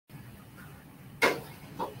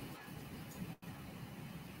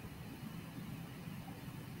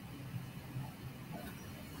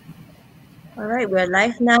All right, we're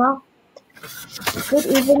live now. Good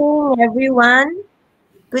evening, everyone.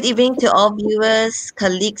 Good evening to all viewers,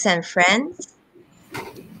 colleagues, and friends.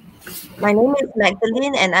 My name is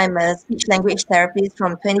Magdalene, and I'm a speech-language therapist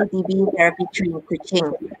from 20dB Therapy Tree in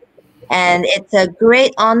Kuching. And it's a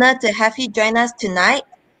great honor to have you join us tonight.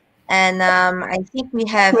 And I think we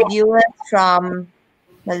have viewers from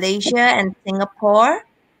Malaysia and Singapore.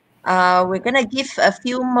 We're going to give a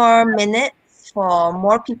few more minutes for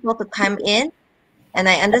more people to come in. And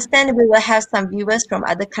I understand we will have some viewers from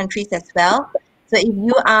other countries as well. So if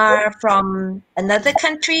you are from another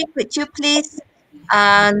country, could you please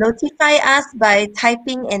notify us by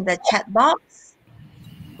typing in the chat box?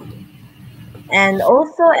 And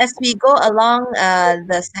also, as we go along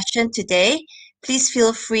the session today, please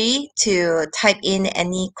feel free to type in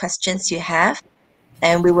any questions you have,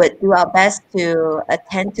 and we would do our best to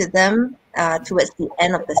attend to them towards the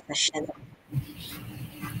end of the session.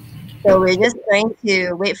 So we're just going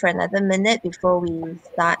to wait for another minute before we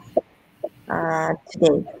start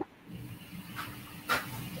today.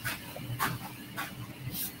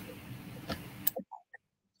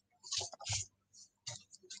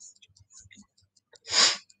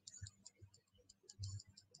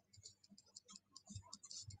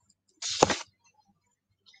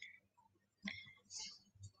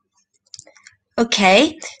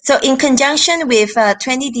 Okay, so in conjunction with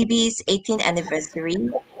 20dB's 18th anniversary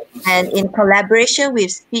and in collaboration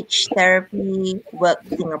with Speech Therapy Work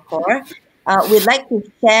Singapore, we'd like to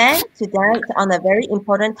share tonight on a very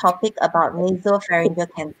important topic about nasopharyngeal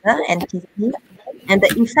cancer, NPC, and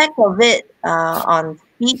the effect of it on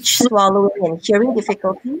speech, swallowing, and hearing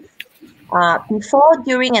difficulties before,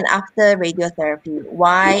 during, and after radiotherapy,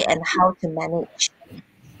 why and how to manage.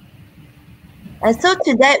 And so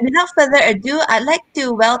today, without further ado, I'd like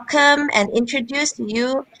to welcome and introduce to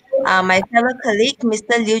you my fellow colleague,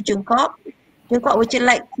 Mr. Liu Junkok. Junkok, would you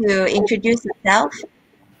like to introduce yourself?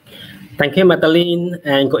 Thank you, Madeline,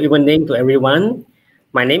 and good evening to everyone.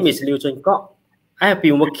 My name is Liu Junkok. I have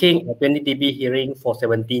been working at 20dB Hearing for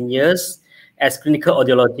 17 years as clinical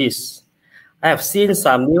audiologist. I have seen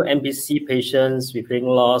some new NPC patients with hearing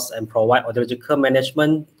loss and provide audiological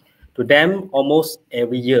management to them almost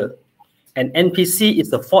every year. And NPC is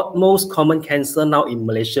the fourth most common cancer now in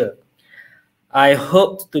Malaysia. I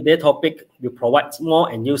hope today's topic will provide more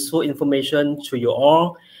and useful information to you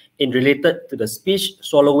all in related to the speech,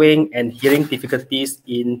 swallowing, and hearing difficulties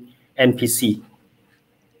in NPC.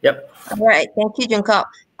 Yep. All right, thank you, Junkok.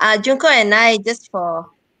 Junkok and I, just for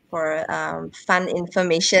fun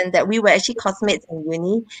information, that we were actually classmates in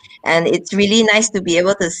uni, and it's really nice to be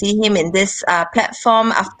able to see him in this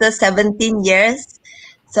platform after 17 years.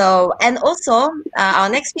 So, and also our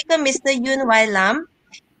next speaker, Mr. Yun Wai Lam,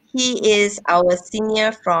 he is our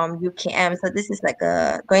senior from UKM. So this is like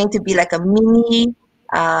going to be like a mini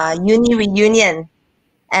uni reunion.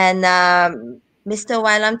 And Mr.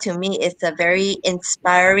 Wai Lam to me is a very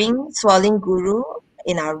inspiring swallowing guru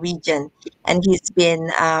in our region. And he's been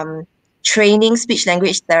training speech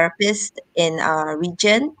language therapists in our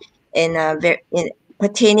region in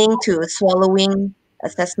pertaining to swallowing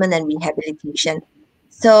assessment and rehabilitation.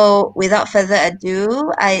 So without further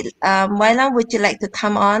ado, Wai Lam, would you like to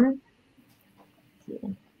come on?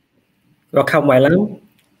 Welcome, Wai Lam.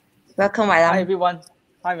 Welcome, Wai Lam. Hi, everyone.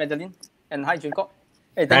 Hi, Madeline. And hi, Junkok.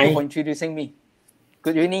 Hey, thank you for introducing me.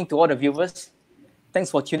 Good evening to all the viewers.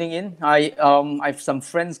 Thanks for tuning in. I have some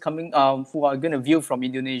friends coming who are going to view from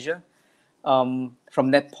Indonesia, from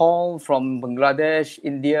Nepal, from Bangladesh,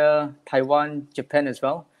 India, Taiwan, Japan as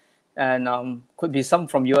well. And could be some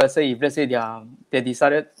from USA if let's say they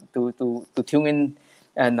decided to tune in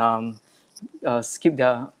and skip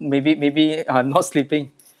their maybe not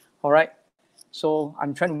sleeping. All right. So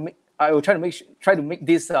I will try to make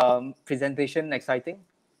this presentation exciting.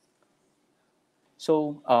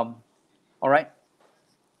 So all right.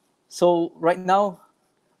 So right now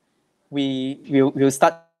we'll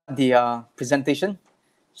start the presentation.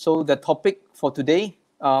 So the topic for today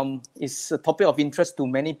is a topic of interest to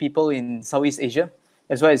many people in Southeast Asia,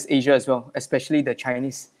 as well as Asia as well, especially the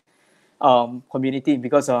Chinese community,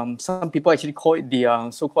 because some people actually call it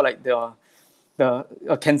the so-called like the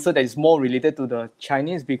cancer that is more related to the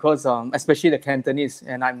Chinese, because especially the Cantonese,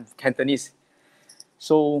 and I'm Cantonese.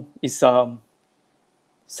 So it's an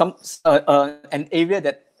area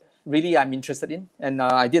that really I'm interested in, and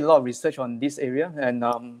I did a lot of research on this area,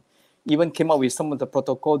 and even came up with some of the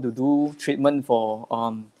protocol to do treatment for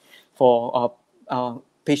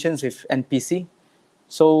patients with NPC.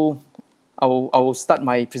 So I will start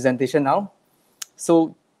my presentation now.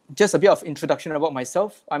 So just a bit of introduction about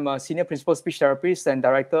myself. I'm a senior principal speech therapist and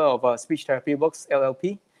director of Speech Therapy Works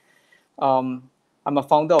LLP. I'm a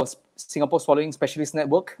founder of Singapore Swallowing Specialist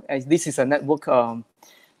Network. And this is a network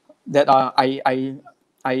that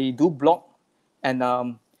I do blog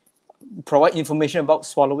and provide information about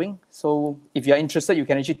swallowing. So if you're interested, you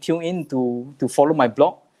can actually tune in to follow my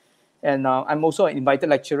blog. And I'm also an invited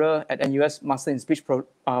lecturer at NUS Master in Speech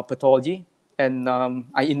Pathology. And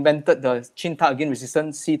I invented the Chin Ta Again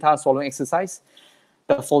Resistant C-Ta swallowing exercise.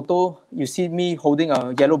 The photo, you see me holding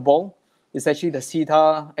a yellow ball, is actually the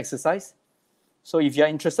C-Ta exercise. So if you're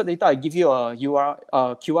interested later, I give you a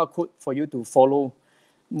QR code for you to follow,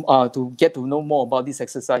 to get to know more about this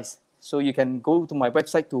exercise. So you can go to my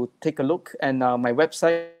website to take a look. And my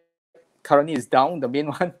website currently is down, the main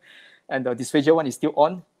one, and the dysphagia one is still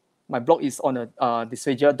on. My blog is on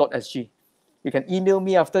dysphagia.sg. You can email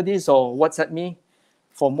me after this or WhatsApp me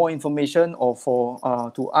for more information or for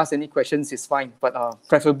to ask any questions is fine. But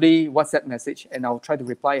preferably WhatsApp message, and I'll try to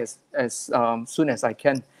reply as soon as I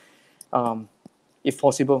can, if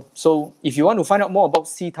possible. So if you want to find out more about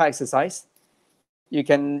C-Ta exercise, you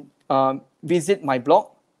can visit my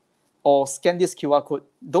blog or scan this QR code.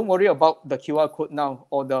 Don't worry about the QR code now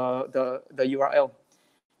or the URL,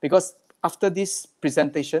 because after this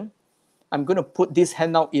presentation, I'm going to put this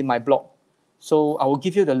handout in my blog. So I will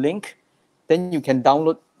give you the link. Then you can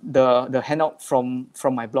download the handout from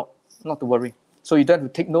my blog. Not to worry. So you don't have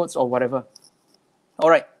to take notes or whatever. All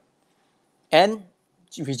right. And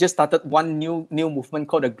we just started one new movement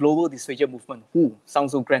called the Global Dysphagia Movement. Ooh,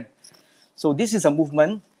 sounds so grand. So this is a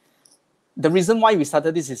movement. The reason why we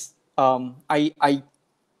started this is I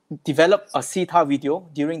developed a C-Ta video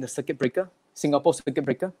during the circuit breaker, Singapore circuit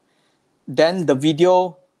breaker. Then the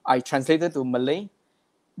video I translated to Malay.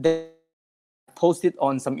 Then posted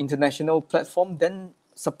on some international platform. Then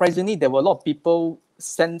surprisingly, there were a lot of people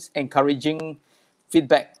sent encouraging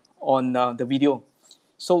feedback on the video.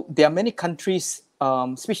 So there are many countries,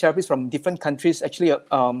 speech therapists from different countries, actually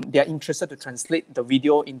they are interested to translate the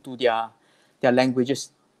video into their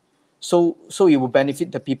languages. So it will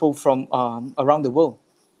benefit the people from around the world.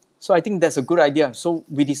 So I think that's a good idea. So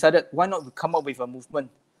we decided, why not we come up with a movement?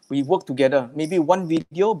 We work together, maybe one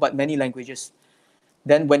video, but many languages.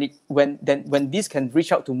 Then when this can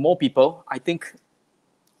reach out to more people, I think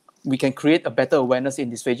we can create a better awareness in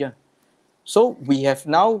dysphagia. So we have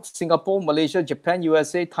now Singapore, Malaysia, Japan,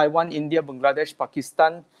 USA, Taiwan, India, Bangladesh,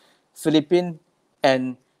 Pakistan, Philippines,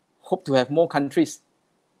 and hope to have more countries,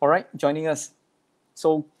 all right, joining us.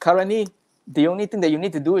 So currently, the only thing that you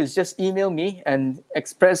need to do is just email me and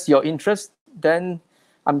express your interest. Then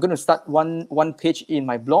I'm going to start one page in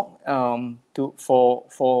my blog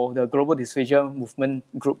for the Global Dysphagia Movement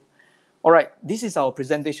group. All right, this is our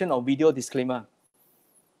presentation or video disclaimer.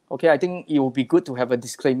 Okay, I think it will be good to have a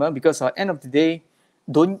disclaimer, because at the end of the day,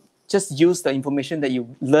 don't just use the information that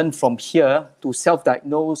you learn from here to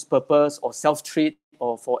self-diagnose purpose or self-treat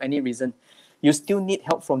or for any reason. You still need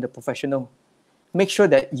help from the professional. Make sure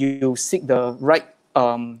that you seek the right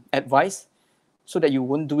advice so that you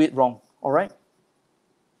won't do it wrong, all right?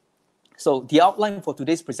 So the outline for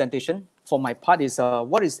today's presentation, for my part, is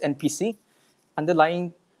what is NPC?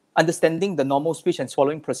 Understanding the normal speech and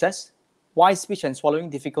swallowing process, why speech and swallowing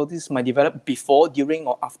difficulties might develop before, during,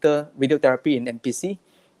 or after radiotherapy in NPC,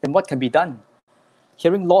 and what can be done.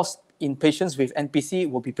 Hearing loss in patients with NPC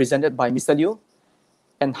will be presented by Mr. Liu,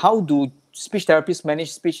 and how do speech therapists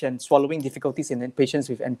manage speech and swallowing difficulties in patients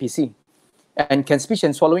with NPC. And can speech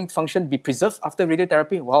and swallowing function be preserved after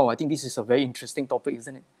radiotherapy? Wow, I think this is a very interesting topic,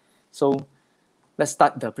 isn't it? So let's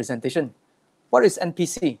start the presentation. What is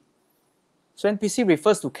NPC? So NPC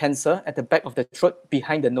refers to cancer at the back of the throat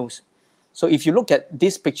behind the nose. So if you look at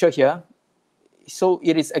this picture here, so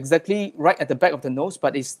it is exactly right at the back of the nose,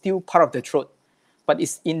 but it's still part of the throat, but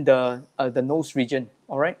it's in the nose region,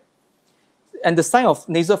 all right? And the sign of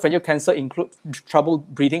nasopharyngeal cancer include trouble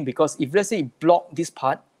breathing, because if let's say you block this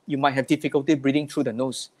part, you might have difficulty breathing through the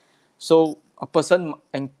nose. So a person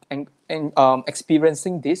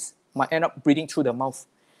experiencing this might end up breathing through the mouth.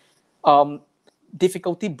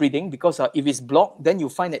 Difficulty breathing, because if it's blocked, then you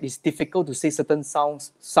find that it's difficult to say certain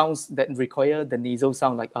sounds that require the nasal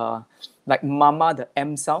sound, like mama, the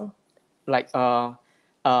M sound, like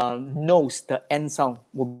nose, the N sound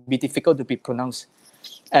will be difficult to be pronounced.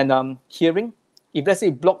 And hearing, if let's say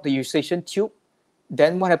block the eustachian tube,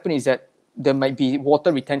 then what happens is that there might be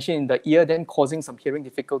water retention in the ear, then causing some hearing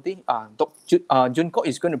difficulty. Jun Kok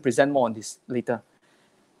is going to present more on this later.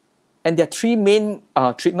 And there are three main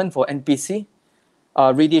treatment for NPC.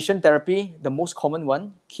 Radiation therapy, the most common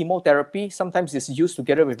one. Chemotherapy, sometimes it's used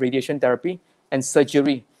together with radiation therapy. And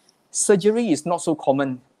surgery. Surgery is not so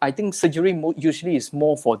common. I think surgery usually is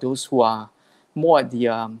more for those who are more at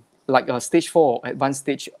the like a stage 4 or advanced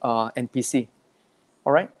stage NPC.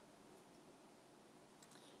 All right.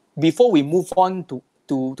 Before we move on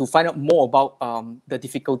to find out more about the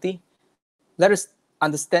difficulty, let us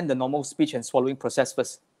understand the normal speech and swallowing process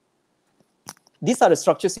first. These are the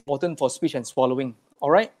structures important for speech and swallowing. All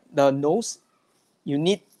right. The nose, you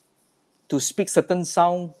need to speak certain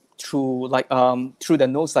sound through through the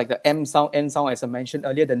nose, like the M sound, N sound, as I mentioned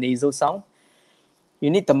earlier, the nasal sound. You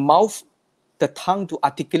need the mouth, the tongue to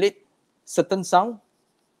articulate certain sound.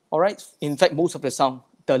 All right. In fact, most of the sound,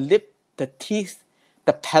 the lip, the teeth,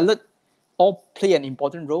 the palate, all play an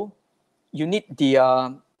important role. You need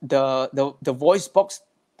the voice box,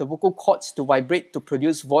 the vocal cords to vibrate to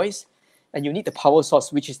produce voice, and you need the power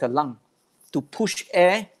source, which is the lung, to push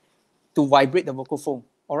air to vibrate the vocal fold.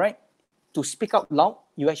 All right. To speak out loud,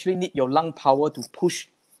 you actually need your lung power to push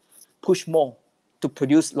more to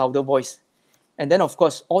produce louder voice. And then, of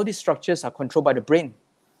course, all these structures are controlled by the brain.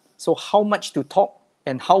 So how much to talk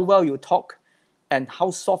and how well you talk and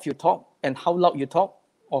how soft you talk and how loud you talk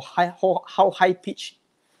or how high pitch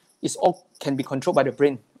is all can be controlled by the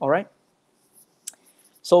brain. All right.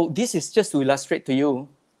 So this is just to illustrate to you.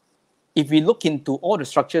 If we look into all the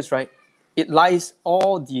structures, right, it lies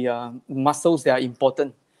all the muscles that are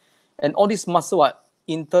important. And all these muscles are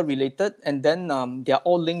interrelated, and then they are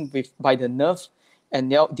all linked by the nerves,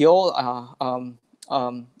 and they all are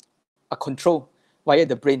controlled via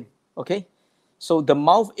the brain. Okay, so the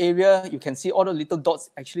mouth area, you can see all the little dots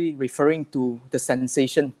actually referring to the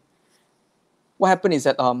sensation. What happens is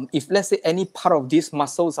that if let's say any part of these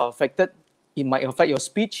muscles are affected, it might affect your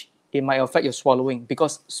speech, it might affect your swallowing,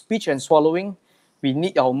 because speech and swallowing, we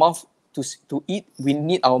need our mouth to eat, we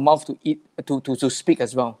need our mouth to eat to speak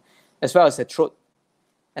as well as the throat,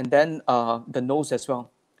 and then the nose as well.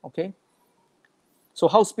 Okay. So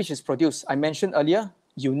how speech is produced? I mentioned earlier,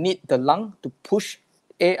 you need the lung to push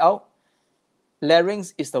air out.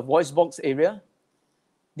 Larynx is the voice box area.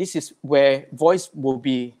 This is where voice will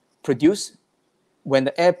be produced when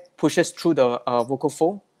the air pushes through the vocal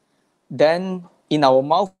fold. Then in our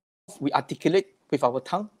mouth, we articulate with our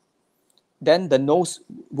tongue. Then the nose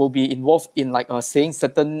will be involved in saying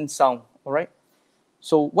certain sound. All right.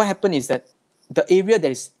 So what happened is that the area that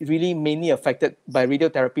is really mainly affected by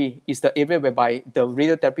radiotherapy is the area whereby the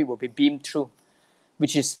radiotherapy will be beamed through,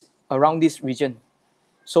 which is around this region.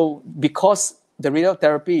 So because the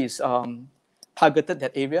radiotherapy is targeted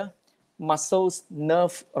that area, muscles,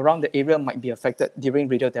 nerve around the area might be affected during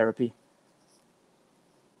radiotherapy.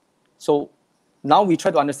 So now we try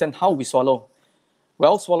to understand how we swallow.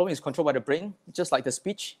 Well, swallowing is controlled by the brain, just like the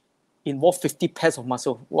speech. Involve 50 pairs of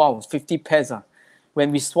muscle. Wow, 50 pairs.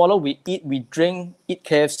 When we swallow, we eat, we drink, eat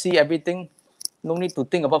KFC, everything. No need to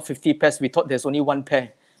think about 50 pairs. We thought there's only one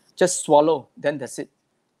pair. Just swallow, then that's it.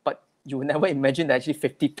 But you will never imagine there are actually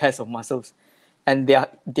 50 pairs of muscles. And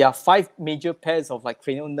there are 5 major pairs of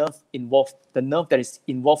cranial nerve involved, the nerve that is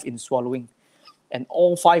involved in swallowing. And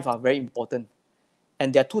all 5 are very important.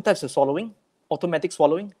 And there are 2 types of swallowing. Automatic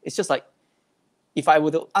swallowing, it's just like, if I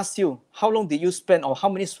were to ask you, how long did you spend or how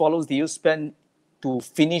many swallows did you spend to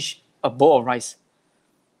finish a bowl of rice?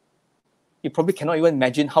 You probably cannot even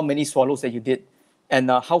imagine how many swallows that you did and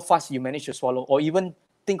how fast you managed to swallow, or even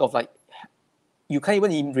think of you can't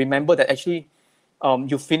even remember that actually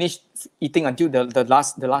you finished eating until the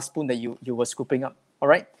last spoon that you were scooping up. All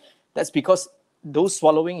right, that's because those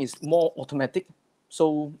swallowing is more automatic,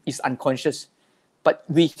 so it's unconscious. But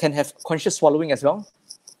we can have conscious swallowing as well.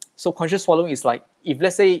 So conscious swallowing is like, if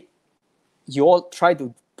let's say you all try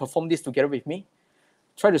to perform this together with me,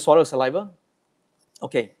 try to swallow saliva.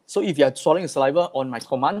 Okay, so if you are swallowing saliva on my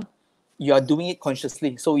command, you are doing it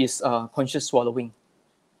consciously. So it's conscious swallowing.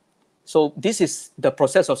 So this is the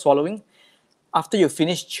process of swallowing. After you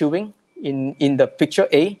finish chewing, in the picture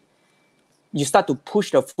A, you start to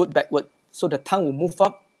push the food backward. So the tongue will move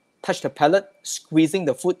up, touch the palate, squeezing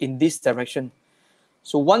the food in this direction.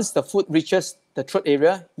 So once the food reaches the throat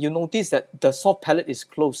area, you notice that the soft palate is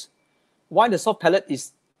closed. Why the soft palate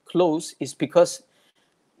is closed is because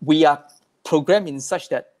we are programmed in such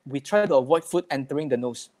that we try to avoid food entering the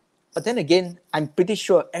nose. But then again, I'm pretty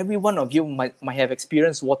sure every one of you might have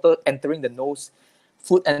experienced water entering the nose,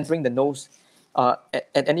 food entering the nose at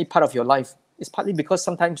any part of your life. It's partly because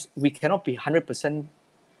sometimes we cannot be 100%,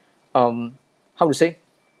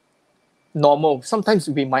 normal. Sometimes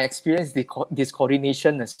we might experience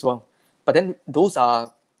discoordination as well. But then those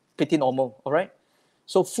are pretty normal, all right?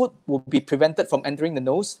 So food will be prevented from entering the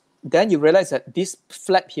nose. Then you realize that this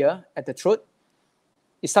flap here at the throat,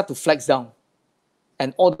 it starts to flex down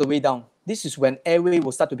and all the way down. This is when airway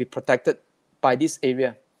will start to be protected by this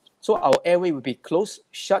area. So our airway will be closed,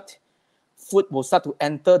 shut, food will start to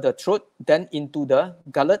enter the throat, then into the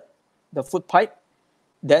gullet, the food pipe.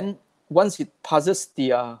 Then once it passes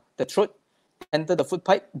the throat, enter the food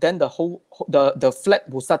pipe, then the flap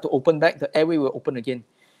will start to open back, the airway will open again.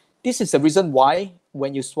 This is the reason why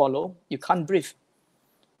when you swallow, you can't breathe.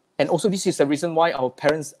 And also this is the reason why our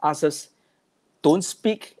parents ask us, don't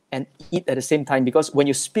speak and eat at the same time, because when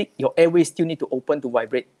you speak, your airway still need to open to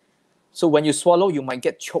vibrate. So when you swallow, you might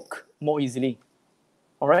get choked more easily.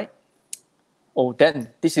 All right? Oh, then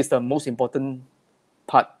this is the most important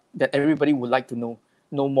part that everybody would like to know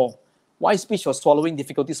more. Why speech or swallowing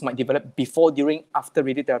difficulties might develop before, during, after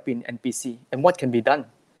radiotherapy in NPC, and what can be done?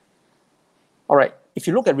 All right, if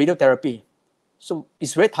you look at radiotherapy, so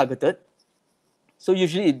it's very targeted. So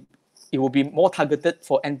usually it will be more targeted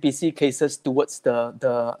for NPC cases towards the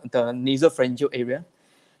nasopharyngeal area.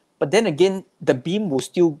 But then again, the beam will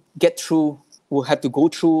still get through, will have to go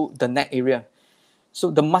through the neck area.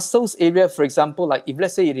 So the muscles area, for example, like if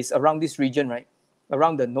let's say it is around this region, right,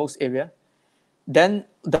 around the nose area, then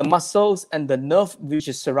the muscles and the nerve which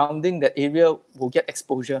is surrounding that area will get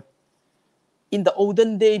exposure. In the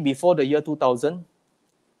olden day, before the year 2000,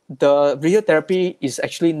 the radiotherapy is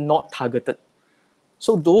actually not targeted.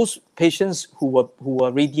 So those patients who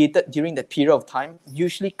were radiated during that period of time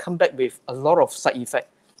usually come back with a lot of side effects.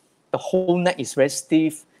 The whole neck is very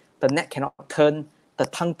stiff, the neck cannot turn, the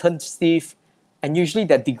tongue turns stiff, and usually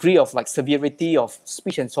the degree of like severity of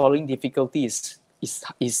speech and swallowing difficulty is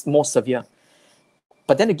more severe.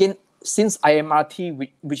 But then again, since IMRT,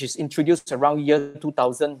 which is introduced around year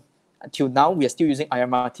 2000 until now, we are still using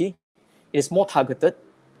IMRT. It is more targeted,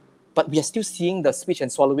 but we are still seeing the speech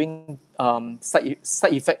and swallowing side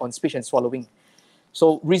effect on speech and swallowing.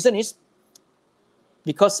 So reason is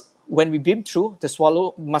because when we beam through, the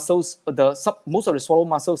swallow muscles, most of the swallow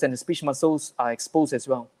muscles and the speech muscles are exposed as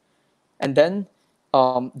well. And then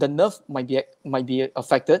the nerve might be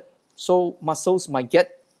affected. So muscles might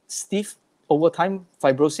get stiff over time,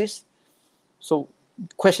 fibrosis. So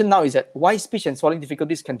question now is that why speech and swallowing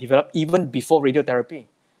difficulties can develop even before radiotherapy?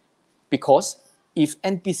 Because if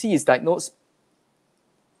NPC is diagnosed,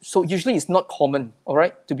 so usually it's not common, all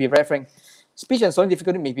right, to be very frank. Speech and swallowing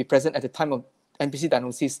difficulty may be present at the time of NPC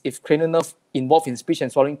diagnosis if cranial nerve involved in speech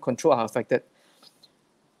and swallowing control are affected.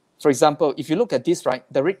 For example, if you look at this, right,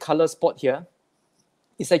 the red color spot here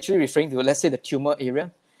is actually referring to, let's say, the tumor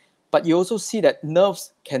area. But you also see that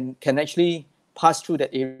nerves can actually pass through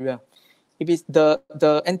that area. If it's the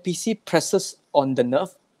NPC presses on the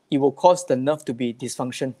nerve, it will cause the nerve to be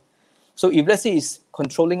dysfunction. So if let's say it's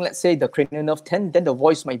controlling, let's say, the cranial nerve 10, then the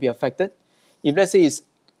voice might be affected. If let's say it's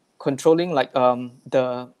controlling like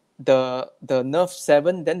the nerve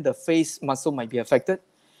 7, then the face muscle might be affected.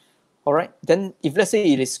 All right. Then if let's say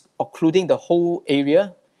it is occluding the whole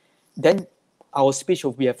area, then our speech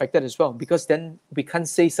will be affected as well, because then we can't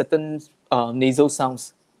say certain nasal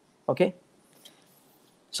sounds. Okay.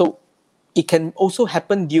 So it can also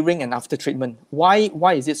happen during and after treatment. Why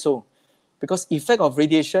is it so? Because effect of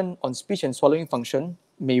radiation on speech and swallowing function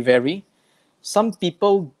may vary. Some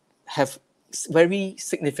people have very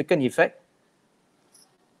significant effect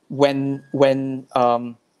when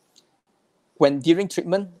during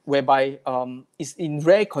treatment, whereby it's in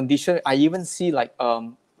rare condition. I even see like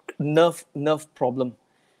nerve problem,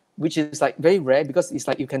 which is like very rare, because it's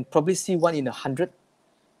like you can probably see 1 in 100.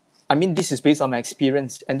 I mean, this is based on my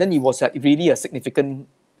experience, and then it was really a significant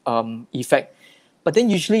effect. But then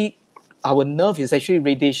usually our nerve is actually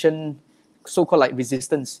radiation, so-called like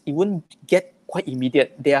resistance. It wouldn't get quite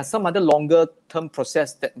immediate. There are some other longer term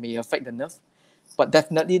process that may affect the nerve, but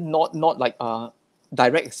definitely not like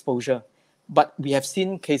direct exposure. But we have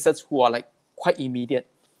seen cases who are like quite immediate.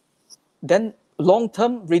 Then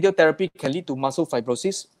long-term radiotherapy can lead to muscle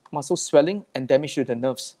fibrosis, muscle swelling, and damage to the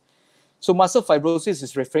nerves. So muscle fibrosis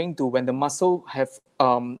is referring to when the muscle have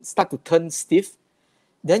start to turn stiff.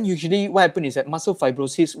 Then usually what happens is that muscle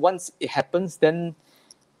fibrosis, once it happens, then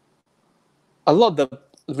a lot of the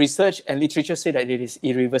research and literature say that it is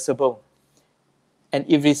irreversible. And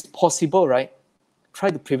if it's possible, right,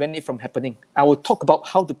 try to prevent it from happening. I will talk about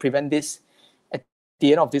how to prevent this at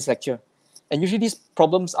the end of this lecture. And usually these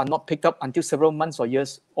problems are not picked up until several months or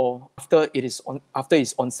years, or after its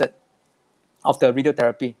onset of the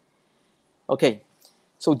radiotherapy. Okay,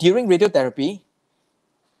 so during radiotherapy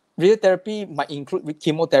might include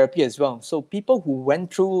chemotherapy as well. So people who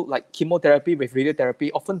went through like chemotherapy with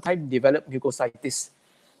radiotherapy oftentimes develop mucositis.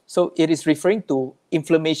 So it is referring to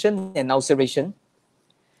inflammation and ulceration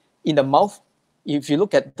in the mouth. If you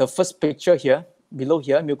look at the first picture here, below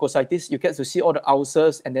here, mucositis, you get to see all the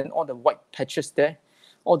ulcers and then all the white patches there,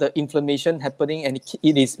 all the inflammation happening, and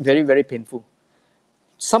it is very, very painful.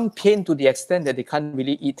 some pain to the extent that they can't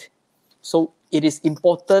really eat. So it is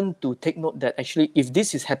important to take note that actually, if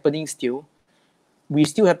this is happening still, we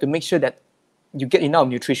still have to make sure that you get enough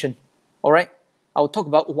nutrition. All right. I'll talk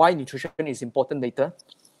about why nutrition is important later.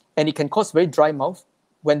 And it can cause very dry mouth.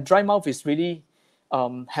 When dry mouth is really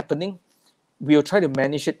happening, we will try to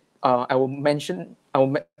manage it. I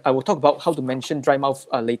will talk about how to mention dry mouth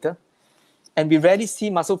later. And we rarely see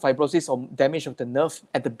muscle fibrosis or damage of the nerve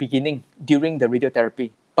at the beginning during the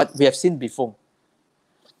radiotherapy, but we have seen before.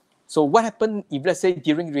 So what happened if, let's say,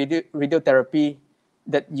 during radiotherapy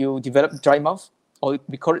that you develop dry mouth, or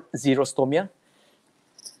we call it xerostomia?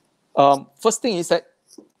 First thing is that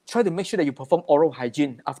try to make sure that you perform oral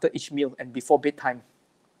hygiene after each meal and before bedtime,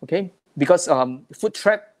 okay? Because food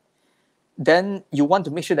trap, then you want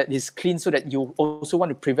to make sure that it's clean so that you also want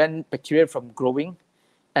to prevent bacteria from growing.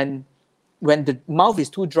 And when the mouth is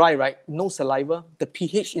too dry, right, no saliva, the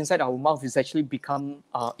pH inside our mouth is actually become,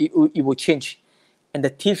 it will change. And the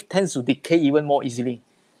teeth tends to decay even more easily.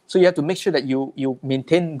 So you have to make sure that you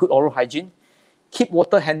maintain good oral hygiene. Keep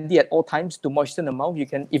water handy at all times to moisten the mouth. You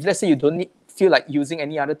can, if let's say you don't feel like using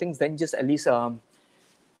any other things, then just at least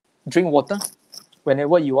drink water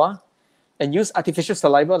whenever you are. And use artificial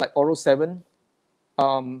saliva like Oral 7,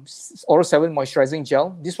 Oral 7 moisturizing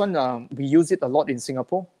gel. This one, we use it a lot in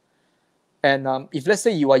Singapore. And if let's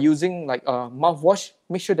say you are using like mouthwash,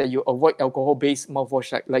 make sure that you avoid alcohol-based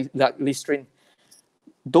mouthwash like Listerine.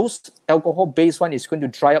 Those alcohol-based one is going to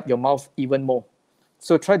dry up your mouth even more.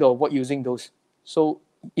 So try to avoid using those. So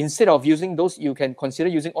instead of using those, you can consider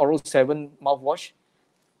using Oral 7 mouthwash.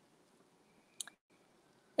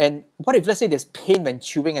 And what if, let's say, there's pain when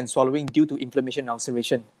chewing and swallowing due to inflammation and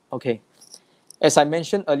ulceration? Okay. As I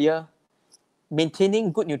mentioned earlier,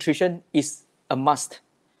 maintaining good nutrition is a must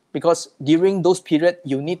because during those periods,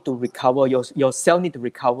 you need to recover, your cell need to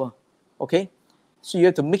recover, okay? So you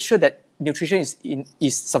have to make sure that nutrition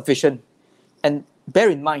is sufficient. And bear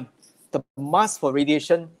in mind, the mask for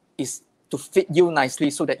radiation is to fit you nicely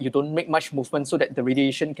so that you don't make much movement so that the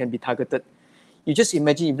radiation can be targeted. You just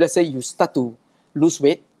imagine if, let's say, you start to lose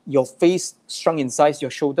weight, your face shrunk in size,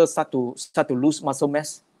 your shoulders start to lose muscle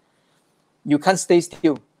mass, you can't stay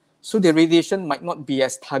still. So the radiation might not be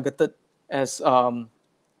as targeted as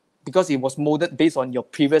because it was molded based on your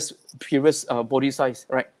previous body size,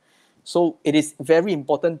 right? So it is very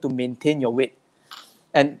important to maintain your weight.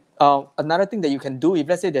 And another thing that you can do, if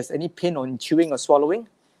let's say there's any pain on chewing or swallowing,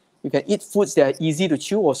 you can eat foods that are easy to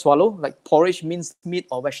chew or swallow, like porridge, minced meat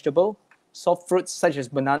or vegetable, soft fruits such as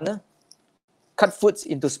banana. Cut foods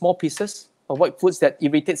into small pieces. Avoid foods that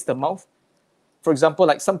irritates the mouth. For example,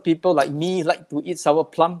 like some people like me like to eat sour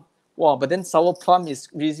plum. Wow, but then sour plum is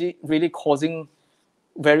really causing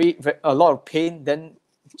a lot of pain. Then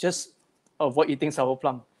just avoid eating sour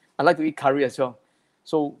plum. I like to eat curry as well.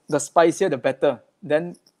 So the spicier the better.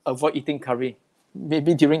 Then avoid eating curry.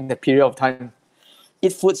 Maybe during the period of time.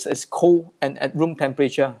 Eat foods as cold and at room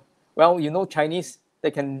temperature. Well, you know Chinese, they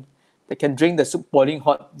can drink the soup boiling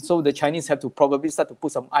hot. So the Chinese have to probably start to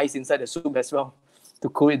put some ice inside the soup as well to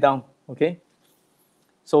cool it down, okay?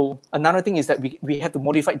 So another thing is that we have to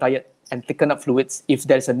modify diet and thicken up fluids if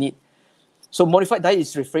there's a need. So modified diet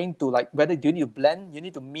is referring to like whether do you need to blend, you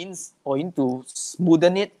need to mince, or you need to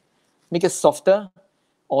smoothen it, make it softer,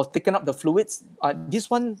 or thicken up the fluids. This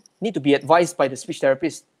one need to be advised by the speech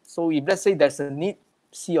therapist. So if let's say there's a need,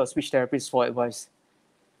 see your speech therapist for advice.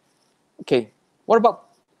 Okay, what about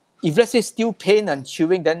if let's say still pain and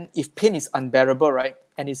chewing, then if pain is unbearable, right,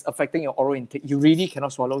 and it's affecting your oral intake, you really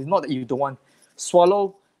cannot swallow. It's not that you don't want.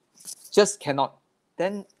 Swallow, just cannot.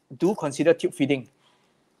 Then do consider tube feeding.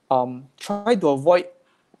 Try to avoid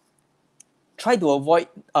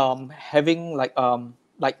having like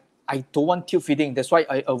I don't want tube feeding. That's why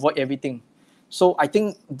I avoid everything. So I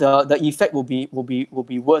think the effect will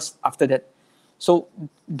be worse after that. So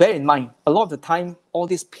bear in mind, a lot of the time, all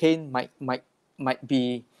this pain might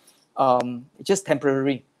be just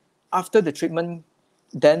temporary. After the treatment,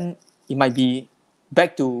 then it might be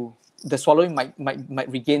back to the swallowing might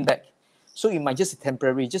regain back. So it might just be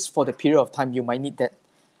temporary, just for the period of time you might need that.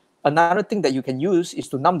 Another thing that you can use is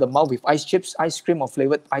to numb the mouth with ice chips, ice cream, or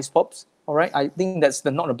flavored ice pops. All right, I think that's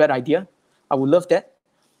not a bad idea. I would love that.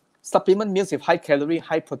 Supplement meals with high calorie,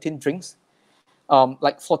 high protein drinks.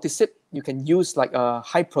 Like Fortisip, you can use like a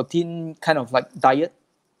high protein kind of like diet.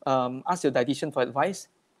 Ask your dietitian for advice.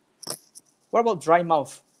 What about dry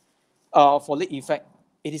mouth? For late effect,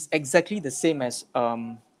 it is exactly the same as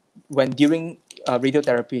when during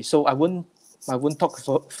radiotherapy. So I wouldn't talk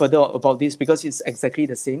further about this because it's exactly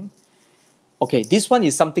the same. Okay, this one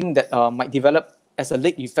is something that might develop as a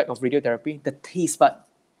late effect of radiotherapy. The taste bud,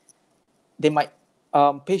 they might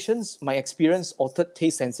patients might experience altered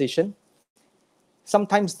taste sensation.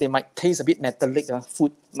 Sometimes they might taste a bit metallic.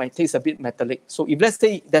 Food might taste a bit metallic. So if let's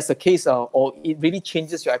say that's the case, or it really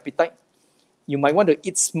changes your appetite, you might want to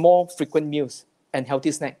eat small, frequent meals and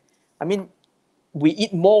healthy snack. I mean, we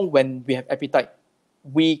eat more when we have appetite.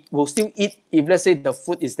 We will still eat if let's say the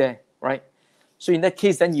food is there, right? So in that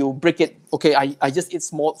case, then you break it. Okay, I just eat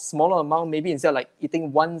smaller amount. Maybe instead of like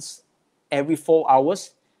eating once every 4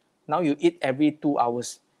 hours, now you eat every 2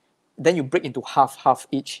 hours. Then you break into half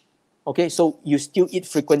each. Okay, so you still eat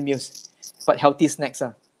frequent meals, but healthy snacks.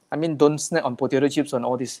 I mean, don't snack on potato chips and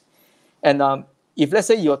all this. And if let's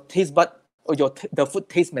say your taste bud or the food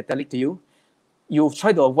tastes metallic to you, you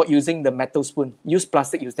try to avoid using the metal spoon. Use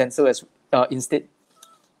plastic utensil as instead.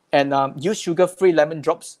 And use sugar-free lemon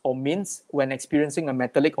drops or mints when experiencing a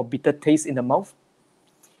metallic or bitter taste in the mouth.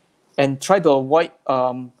 And try to avoid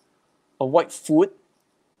food.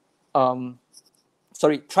 Try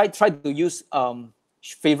to use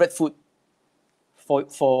favorite food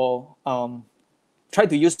try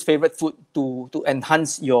to use favorite food to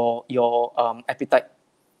enhance your appetite.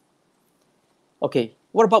 Okay,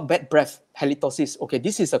 what about bad breath, halitosis? Okay,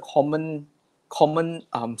 this is a common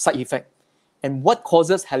side effect. And what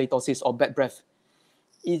causes halitosis or bad breath?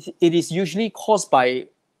 It is usually caused by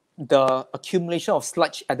the accumulation of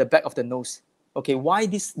sludge at the back of the nose. Okay, why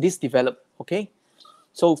this develop? Okay,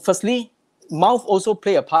 so firstly, mouth also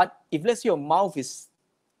play a part. If let's say your mouth is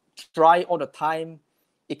dry all the time,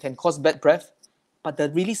 it can cause bad breath. But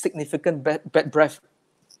the really significant bad breath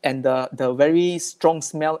and the very strong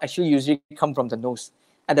smell actually usually come from the nose,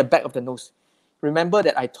 at the back of the nose. Remember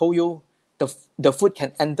that I told you the food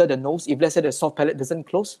can enter the nose if let's say the soft palate doesn't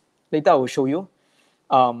close. Later I will show you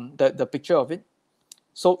the picture of it.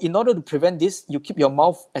 So in order to prevent this, you keep your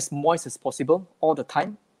mouth as moist as possible all the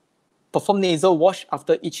time. Perform nasal wash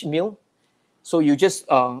after each meal. So you just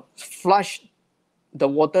flush the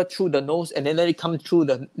water through the nose and then let it come through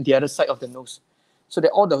the other side of the nose, so that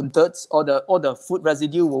all the dirts or all the food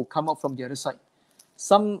residue will come out from the other side.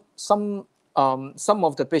 Some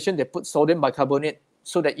of the patients, they put sodium bicarbonate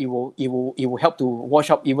so that it will help to wash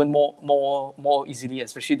up even more easily,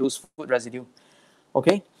 especially those food residue.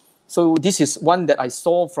 Okay, so this is one that I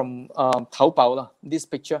saw from Taobao, this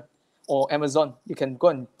picture, or Amazon. You can go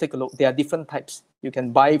and take a look. There are different types you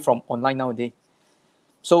can buy from online nowadays.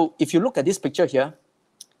 So if you look at this picture here,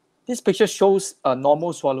 this picture shows a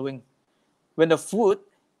normal swallowing. When the food,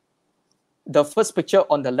 the first picture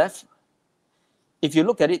on the left, if you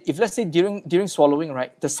look at it, if let's say during swallowing,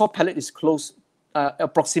 right, the soft palate is closed,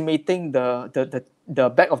 approximating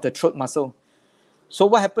the back of the throat muscle. So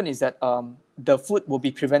what happened is that the food will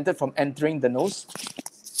be prevented from entering the nose.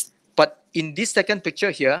 But in this second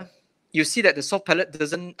picture here, you see that the soft palate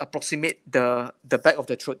doesn't approximate the back of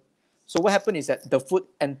the throat. So what happened is that the food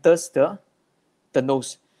enters the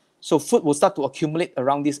nose. So food will start to accumulate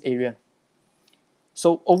around this area.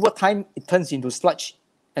 So over time, it turns into sludge,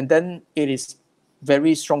 and then it is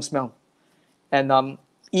very strong smell. And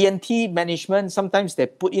ENT management, sometimes they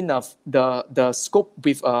put in the scope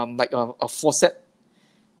with like a faucet.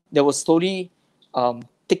 They will slowly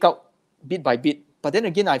take out bit by bit. But then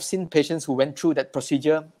again, I've seen patients who went through that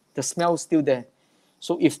procedure, the smell is still there.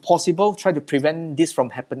 So if possible, try to prevent this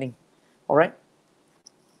from happening. All right?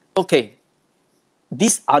 Okay.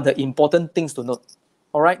 These are the important things to note.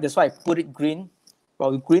 All right? That's why I put it green.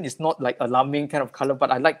 Well, green is not like alarming kind of color,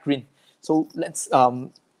 but I like green. So let's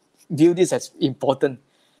view this as important.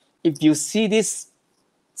 If you see these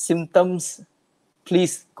symptoms,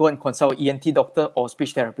 please go and consult an ENT doctor or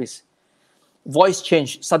speech therapist. Voice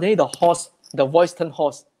change. Suddenly the voice turned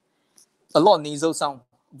hoarse. A lot of nasal sound.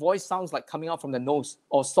 Voice sounds like coming out from the nose,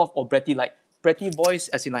 or soft or breathy, like breathy voice,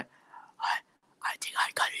 as in like, I think I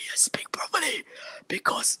can't even speak properly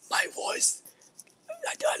because my voice,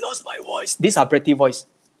 I lost my voice. These are breathy voice.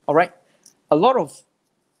 All right. A lot of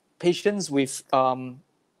patients with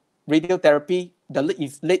radiotherapy, the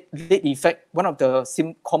late effect, one of the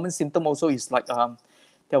common symptoms also is like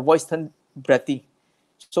their voice turn breathy.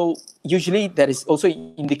 So usually there is also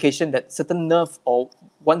an indication that certain nerve or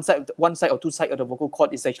one side or two sides of the vocal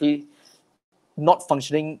cord is actually not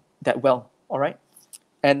functioning that well. All right.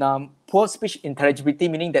 And poor speech intelligibility,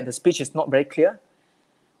 meaning that the speech is not very clear.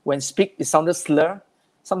 When speak, it sounded slur.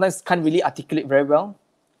 Sometimes can't really articulate very well.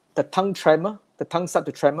 The tongue tremor, the tongue start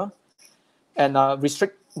to tremor. And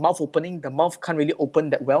restrict mouth opening, the mouth can't really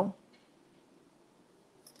open that well.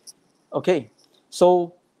 Okay,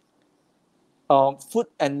 so food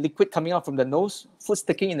and liquid coming out from the nose, food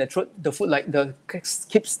sticking in the throat, the food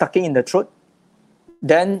keeps stucking in the throat.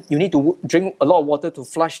 Then you need to drink a lot of water to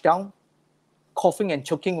flush down. coughing and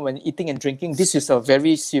choking when eating and drinking, this is a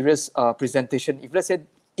very serious presentation. If let's say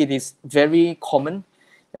it is very common,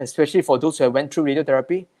 especially for those who have went through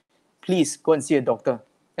radiotherapy, please go and see a doctor,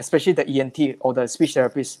 especially the ENT or the speech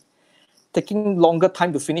therapist. Taking longer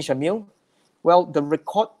time to finish a meal, well, the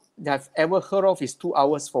record that I've ever heard of is 2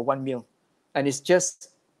 hours for one meal, and it's just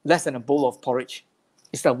less than a bowl of porridge.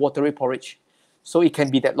 It's like watery porridge, so it can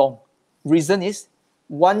be that long. Reason is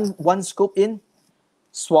one scoop in,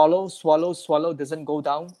 swallow, doesn't go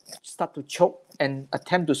down, start to choke and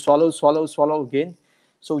attempt to swallow again.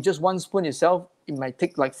 So just one spoon itself, it might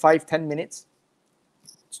take like 5-10 minutes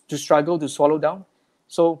to struggle to swallow down.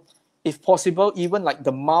 So if possible, even like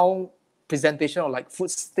the mild presentation or like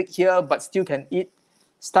food stick here, but still can eat,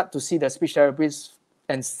 start to see the speech therapist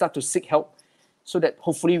and start to seek help so that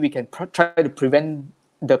hopefully we can try to prevent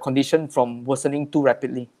the condition from worsening too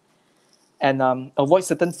rapidly. And avoid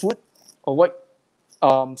certain food,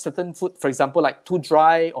 certain food, for example, like too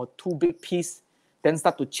dry or too big piece, then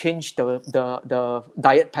start to change the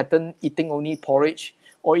diet pattern, eating only porridge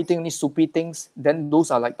or eating only soupy things. Then those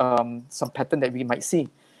are like some pattern that we might see.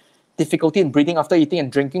 Difficulty in breathing after eating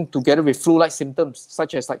and drinking together with flu-like symptoms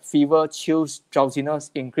such as like fever, chills, drowsiness,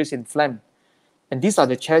 increase in phlegm. And these are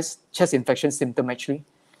the chest infection symptom actually.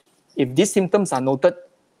 If these symptoms are noted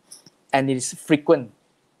and it is frequent,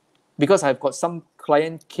 because I've got some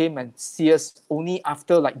client came and see us only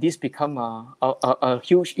after like this become a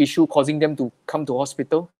huge issue causing them to come to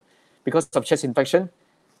hospital because of chest infection.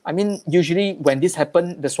 I mean, usually when this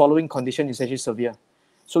happens, the swallowing condition is actually severe.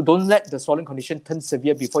 So don't let the swallowing condition turn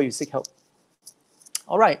severe before you seek help.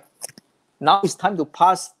 All right, now it's time to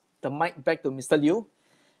pass the mic back to Mr. Liu.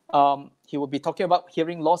 He will be talking about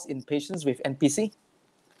hearing loss in patients with NPC.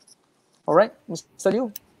 All right, Mr.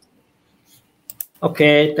 Liu.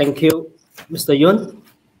 Okay, thank you, Mr. Yun.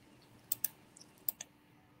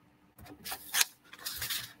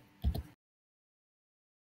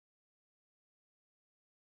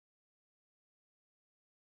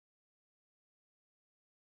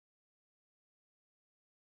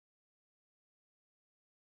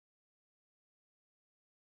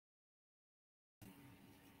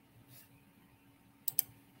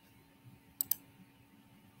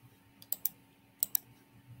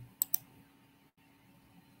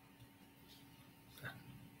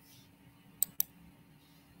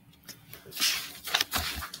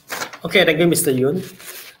 Okay, thank you, Mr. Yun.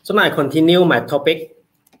 So now I continue my topic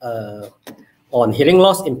on hearing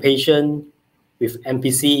loss in patients with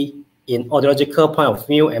NPC in audiological point of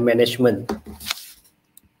view and management.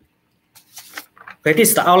 Okay, this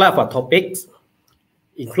is the outline of our topics.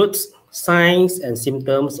 Includes signs and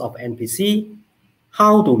symptoms of NPC,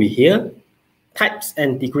 how do we hear, types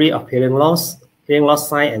and degree of hearing loss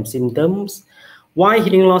signs and symptoms, why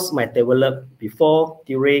hearing loss might develop before,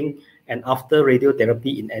 during, and after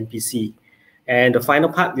radiotherapy in NPC. And the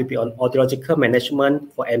final part will be on audiological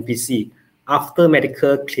management for NPC after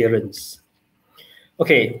medical clearance.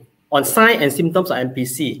 Okay, on signs and symptoms of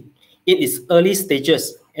NPC. In its early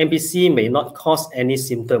stages, NPC may not cause any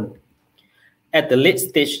symptom. At the late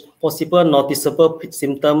stage, possible noticeable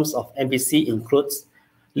symptoms of NPC includes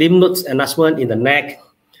lymph nodes enlargement in the neck,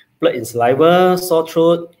 blood in saliva, sore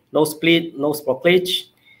throat, nosebleed, nose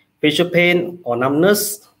blockage, facial pain or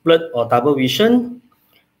numbness, blurred or double vision,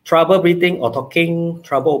 trouble breathing or talking,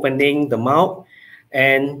 trouble opening the mouth,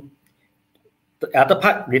 and the other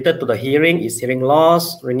part related to the hearing is hearing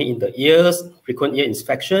loss, ringing in the ears, frequent ear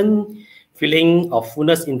infection, feeling of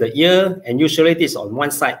fullness in the ear, and usually this is on one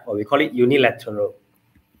side, or we call it unilateral.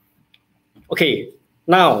 Okay,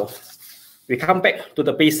 now we come back to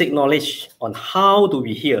the basic knowledge on how do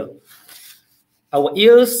we hear. Our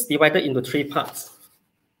ears divided into three parts,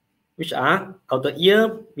 which are outer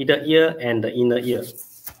ear, middle ear, and the inner ear.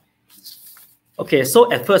 Okay,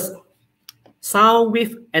 so at first, sound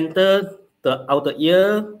wave enter the outer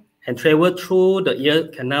ear and travel through the ear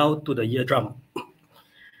canal to the eardrum.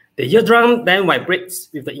 The eardrum then vibrates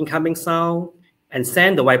with the incoming sound and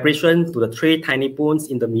send the vibration to the three tiny bones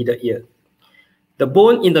in the middle ear. The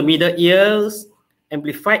bone in the middle ears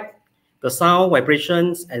amplify the sound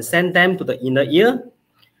vibrations and send them to the inner ear.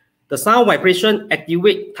 The sound vibration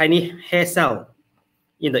activate tiny hair cells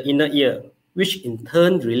in the inner ear, which in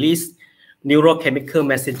turn release neurochemical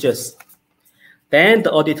messages. Then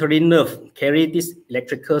the auditory nerve carry this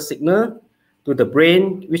electrical signal to the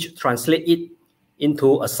brain, which translate it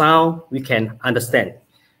into a sound we can understand.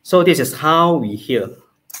 So this is how we hear.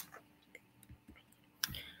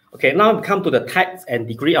 Okay, now we come to the types and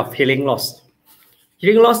degree of hearing loss.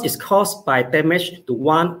 Hearing loss is caused by damage to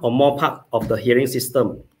one or more parts of the hearing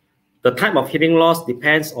system. The type of hearing loss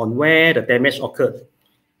depends on where the damage occurred.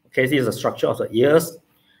 Okay, this is the structure of the ears.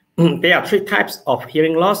 There are 3 types of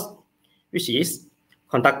hearing loss, which is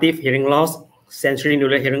conductive hearing loss, sensory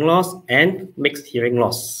neural hearing loss, and mixed hearing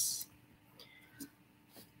loss.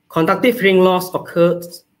 Conductive hearing loss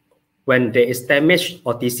occurs when there is damage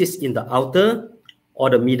or disease in the outer or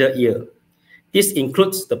the middle ear. This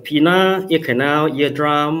includes the pinna, ear canal,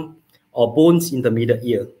 eardrum, or bones in the middle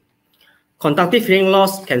ear. Conductive hearing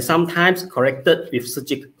loss can sometimes be corrected with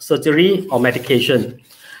surgery or medication.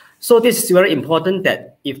 So this is very important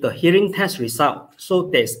that if the hearing test result, so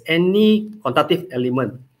there's any conductive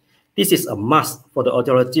element, this is a must for the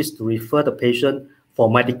audiologist to refer the patient for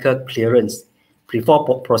medical clearance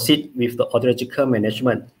before proceed with the audiological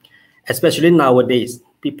management. Especially nowadays,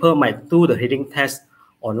 people might do the hearing test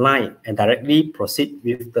online and directly proceed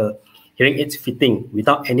with the hearing aids fitting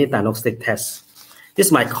without any diagnostic test.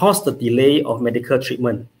 This might cause the delay of medical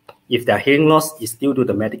treatment if their hearing loss is due to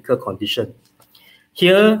the medical condition.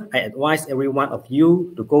 Here, I advise every one of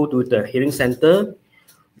you to go to the hearing center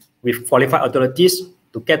with qualified audiologists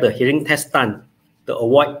to get the hearing test done to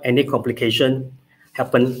avoid any complication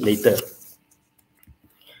happen later.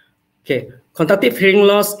 Okay, conductive hearing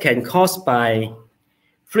loss can cause by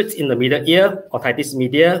fluids in the middle ear, otitis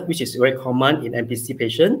media, which is very common in NPC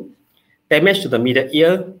patients, damage to the middle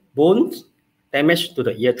ear bones, damage to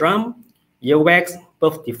the eardrum, earwax,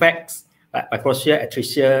 birth defects like microtia,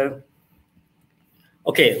 atresia.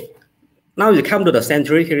 Okay, now we come to the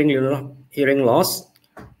sensory hearing loss.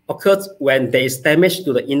 Occurs when there is damage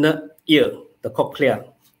to the inner ear, the cochlea,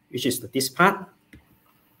 which is this part.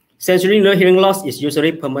 Sensory hearing loss is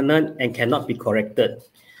usually permanent and cannot be corrected.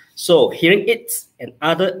 So hearing aids and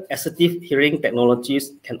other assistive hearing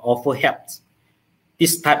technologies can offer help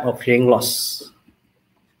this type of hearing loss.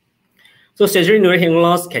 So sensory hearing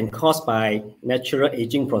loss can cause by natural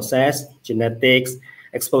aging process, genetics,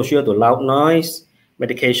 exposure to loud noise,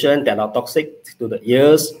 medication that are toxic to the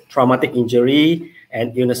ears, traumatic injury,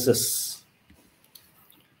 and illnesses.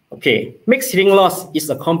 Okay, mixed hearing loss is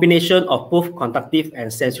a combination of both conductive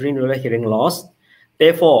and sensory neural hearing loss.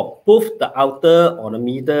 Therefore, both the outer or the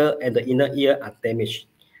middle and the inner ear are damaged,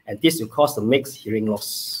 and this will cause the mixed hearing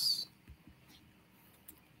loss.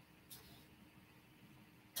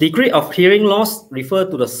 Degree of hearing loss refer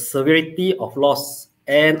to the severity of loss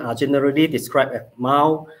and are generally described as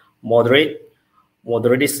mild, moderate,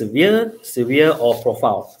 moderately severe, severe, or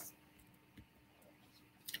profound.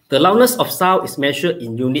 The loudness of sound is measured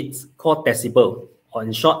in units called decibel, or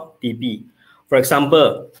in short, dB. For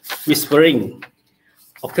example, whispering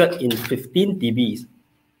occurred in 15 dB.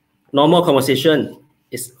 Normal conversation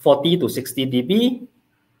is 40 to 60 dB.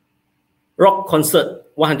 Rock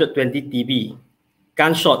concert, 120 dB.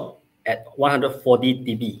 Gunshot at 140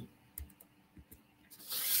 dB.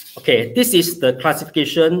 Okay, this is the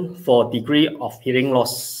classification for degree of hearing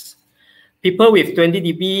loss. People with 20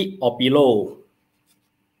 dB or below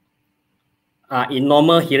are in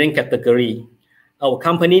normal hearing category. Our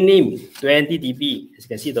company name, 20 dB, as you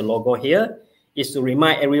can see the logo here, is to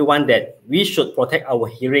remind everyone that we should protect our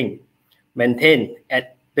hearing, maintain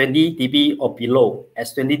at 20 dB or below,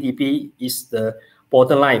 as 20 dB is the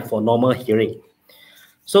borderline for normal hearing.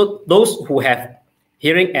 So those who have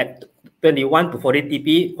hearing at 21 to 40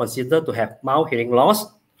 dB considered to have mild hearing loss,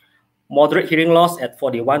 moderate hearing loss at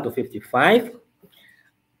 41 to 55,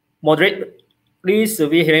 moderately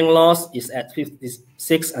severe hearing loss is at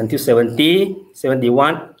 56 until 70,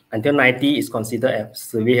 71 until 90 is considered as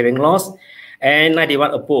severe hearing loss, and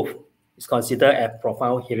 91 above is considered as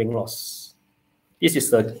profound hearing loss. This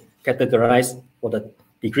is categorized for the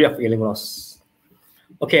degree of hearing loss.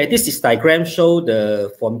 Okay, this is diagram show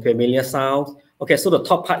the familiar sound. Okay, so the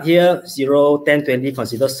top part here, 0, 10, 20,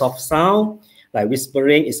 consider soft sound. Like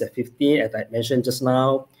whispering is at 15, as I mentioned just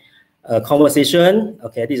now. Conversation,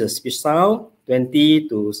 okay, this is a speech sound, 20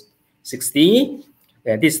 to 60.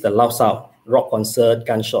 Okay, this is the loud sound, rock concert,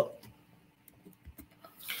 gunshot.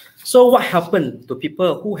 So what happened to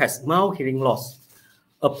people who has mild hearing loss?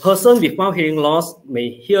 A person with mild hearing loss may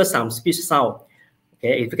hear some speech sound.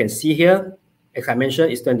 Okay, if you can see here, as I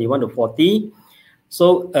mentioned, it's 21 to 40.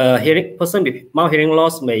 So person with mild hearing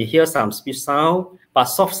loss may hear some speech sound, but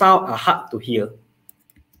soft sound are hard to hear.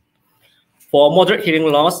 For moderate hearing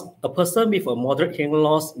loss, a person with a moderate hearing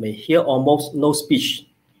loss may hear almost no speech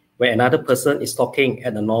when another person is talking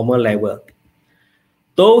at a normal level.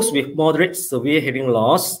 Those with moderate severe hearing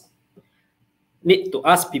loss need to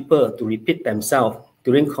ask people to repeat themselves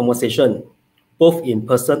during conversation, both in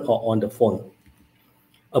person or on the phone.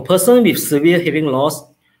 A person with severe hearing loss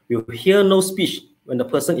will hear no speech when the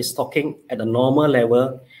person is talking at a normal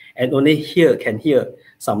level and only can hear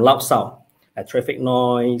some loud sound like traffic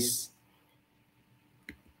noise.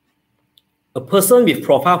 A person with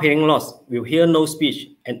profound hearing loss will hear no speech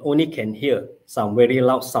and only can hear some very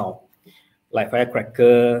loud sound, like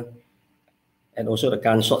firecracker and also the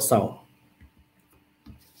gunshot sound.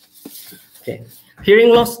 Okay.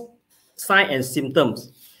 Hearing loss sign and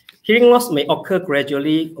symptoms. Hearing loss may occur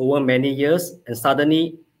gradually over many years and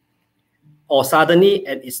suddenly,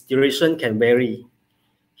 and its duration can vary.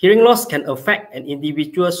 Hearing loss can affect an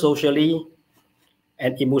individual socially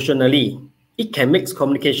and emotionally. It can make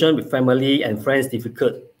communication with family and friends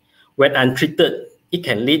difficult. When untreated, it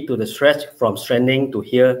can lead to the stress from straining to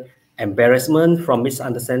hear, embarrassment from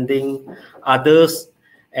misunderstanding others,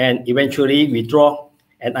 and eventually withdrawal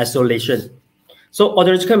and isolation. So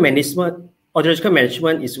audiological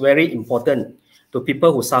management is very important to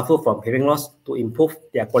people who suffer from hearing loss to improve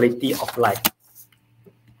their quality of life.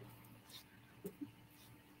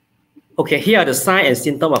 Okay, here are the signs and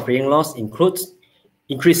symptoms of hearing loss includes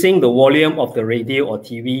increasing the volume of the radio or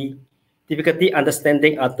TV, difficulty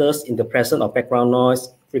understanding others in the presence of background noise,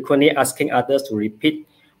 frequently asking others to repeat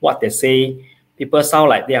what they say, people sound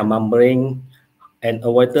like they are mumbling, and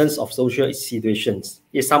avoidance of social situations.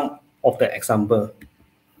 Here's some of the examples.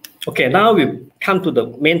 Okay, now we come to the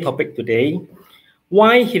main topic today.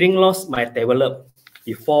 Why hearing loss might develop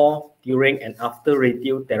before, during, and after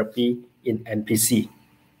radiotherapy in NPC.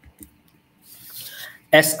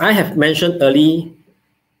 As I have mentioned early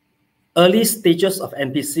stages of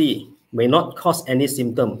NPC may not cause any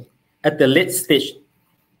symptom. At the late stage,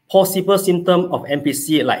 possible symptom of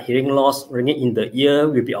NPC like hearing loss, ringing in the ear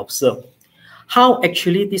will be observed. How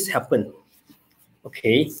actually this happen?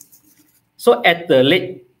 Okay, so at the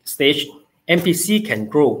late stage, NPC can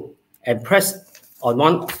grow and press on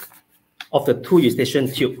one of the two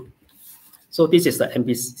eustachian tube. So this is the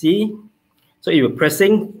NPC. So if you're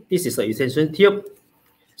pressing, this is the eustachian tube.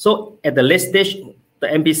 So at the late stage, the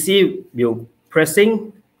NPC will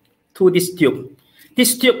pressing to this tube.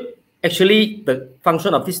 This tube, actually, the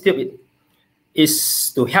function of this tube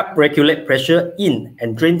is to help regulate pressure in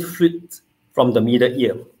and drain fluid from the middle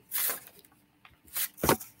ear.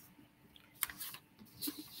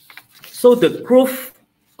 So the growth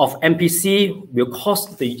of NPC will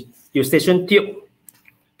cause the eustachian tube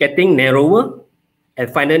getting narrower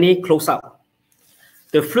and finally close up.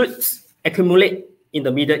 The fluids accumulate in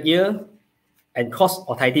the middle ear and cause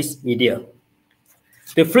otitis media.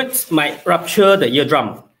 The fluids might rupture the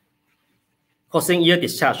eardrum, causing ear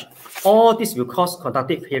discharge. All this will cause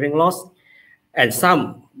conductive hearing loss, and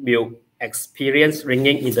some will experience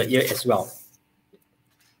ringing in the ear as well.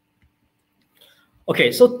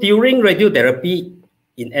 Okay, so during radiotherapy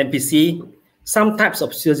in NPC, some types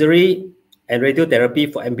of surgery and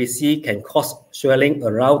radiotherapy for NPC can cause swelling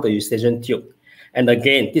around the eustachian tube. And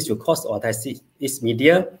again, this will cause otitis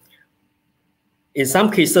media. In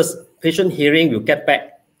some cases, patient hearing will get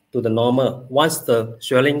back to the normal once the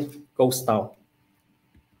swelling goes down.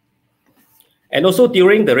 And also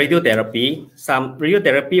during the radiotherapy, some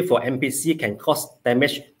radiotherapy for NPC can cause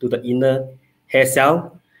damage to the inner hair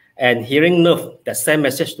cell and hearing nerve that send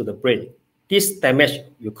message to the brain. This damage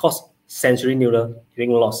will cause sensory neural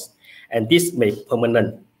hearing loss, and this may be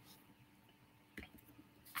permanent.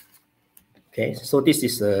 Okay, so this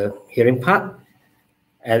is the hearing part,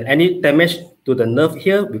 and any damage to the nerve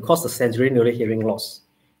here will cause the sensory neural hearing loss.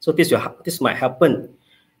 So this might happen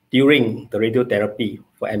during the radiotherapy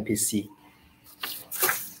for NPC.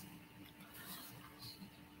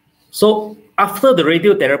 So after the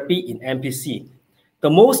radiotherapy in NPC, the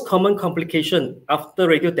most common complication after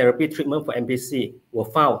radiotherapy treatment for NPC were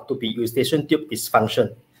found to be eustachian tube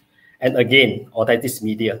dysfunction, and again, otitis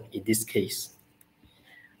media in this case.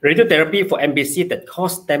 Radiotherapy for NPC that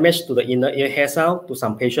caused damage to the inner ear hair cell to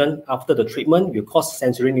some patients after the treatment will cause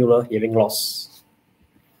sensory neural hearing loss.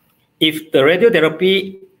 If the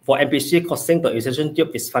radiotherapy for NPC causing the eustachian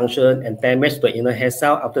tube dysfunction and damage to the inner hair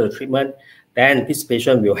cell after the treatment, then this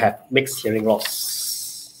patient will have mixed hearing loss.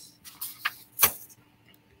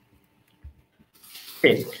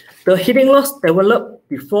 Okay, the hearing loss developed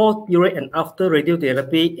before, during, and after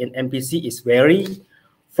radiotherapy in NPC is varied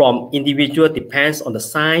from individual, depends on the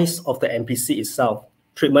size of the NPC itself,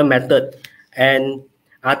 treatment method, and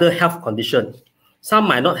other health conditions. Some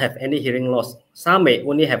might not have any hearing loss. Some may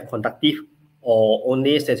only have conductive or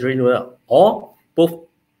only sensory neural, or both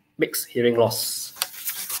mixed hearing loss.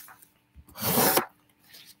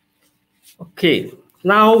 Okay,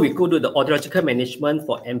 now we go to the audiological management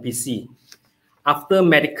for NPC. After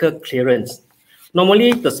medical clearance,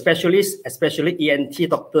 normally the specialist, especially ENT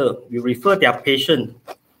doctor, will refer their patient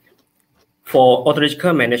for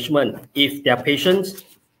audiological management if their patient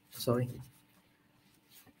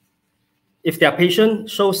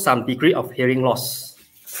shows some degree of hearing loss.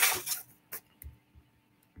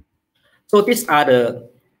 So these are the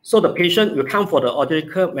patient will come for the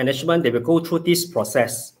audiological management. They will go through this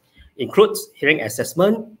process. Includes hearing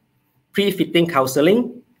assessment, pre-fitting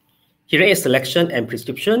counseling, hearing aid selection and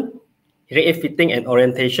prescription, hearing aid fitting and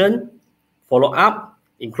orientation, follow-up,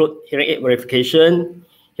 include hearing aid verification,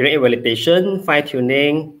 hearing aid validation,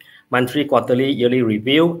 fine-tuning, monthly, quarterly, yearly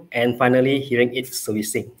review, and finally, hearing aid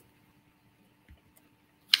servicing.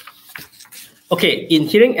 Okay, in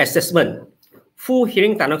hearing assessment, full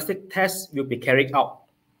hearing diagnostic tests will be carried out,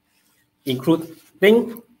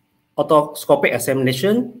 including otoscopic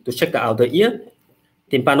examination to check the outer ear,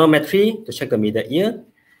 tympanometry to check the middle ear,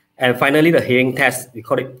 and finally the hearing test, we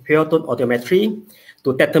call it pure tone audiometry,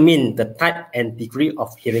 to determine the type and degree of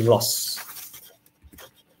hearing loss.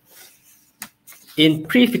 In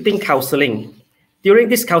pre-fitting counseling, during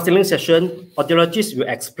this counseling session, audiologists will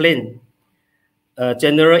explain a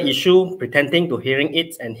general issue pertaining to hearing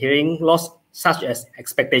aids and hearing loss, such as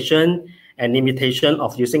expectation and limitation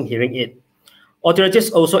of using hearing aid.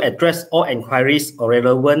 Audiologists also address all inquiries or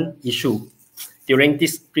relevant issues during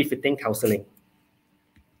this pre-fitting counseling.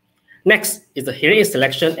 Next is the hearing aid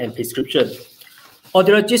selection and prescription.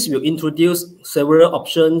 Audiologists will introduce several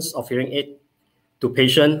options of hearing aid to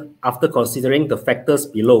patients after considering the factors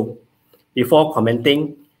below, before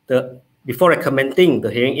recommending the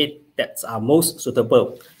hearing aid that are most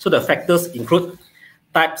suitable. So the factors include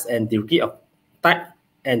type and degree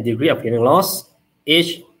of hearing loss,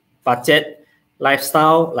 age, budget,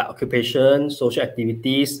 lifestyle like occupation, social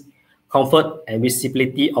activities, comfort and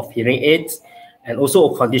visibility of hearing aids, and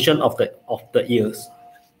also condition of the ears.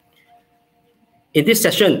 In this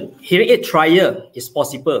session, hearing aid trial is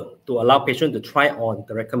possible to allow patients to try on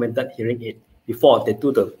the recommended hearing aid before they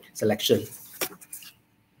do the selection.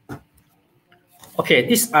 Okay,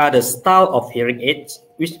 these are the style of hearing aids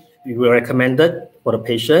which we will recommend for the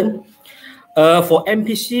patient. For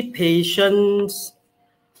MPC patients,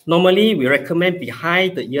 normally we recommend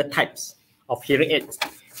behind the ear types of hearing aids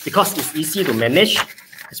because it's easy to manage,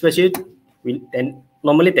 especially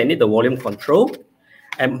normally they need the volume control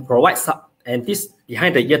and this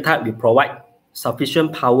behind the ear type will provide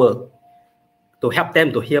sufficient power to help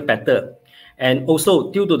them to hear better. And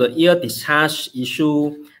also due to the ear discharge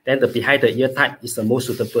issue, then the behind the ear type is the most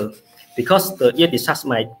suitable because the ear discharge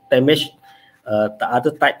might damage the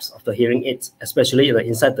other types of the hearing aids, especially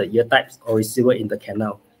inside the ear types or receiver in the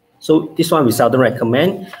canal. So this one we seldom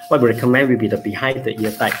recommend. What we recommend will be the behind the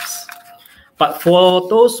ear types. But for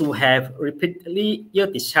those who have repeatedly ear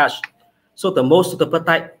discharge, so the most suitable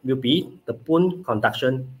type will be the bone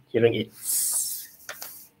conduction hearing aids.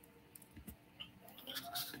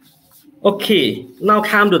 Okay, now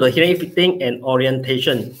come to the hearing aid fitting and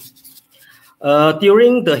orientation.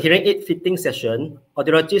 During the hearing aid fitting session,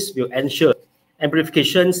 audiologists will ensure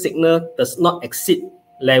amplification signal does not exceed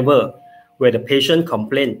level where the patient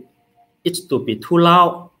complains it to be too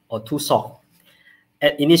loud or too soft.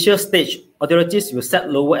 At initial stage, audiologists will set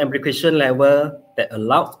lower amplification level that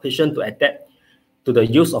allows patients to adapt to the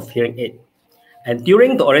use of hearing aid. And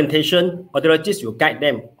during the orientation, audiologists will guide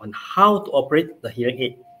them on how to operate the hearing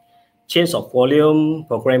aid, change of volume,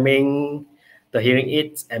 programming the hearing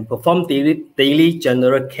aids, and perform daily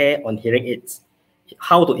general care on hearing aids.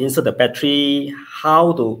 How to insert the battery,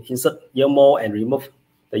 how to insert ear mold and remove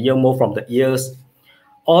the ear mold from the ears.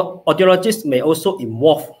 Audiologists may also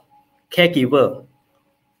involve caregiver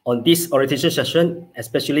on this orientation session,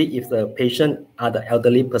 especially if the patient are the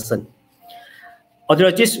elderly person.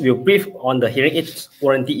 Audiologists will brief on the hearing aid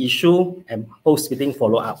warranty issue and post-fitting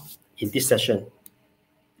follow-up in this session.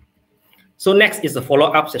 So next is the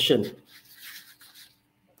follow-up session.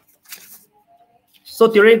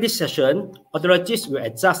 So during this session, audiologists will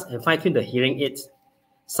adjust and fine-tune the hearing aids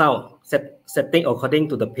sound setting according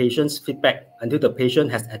to the patient's feedback until the patient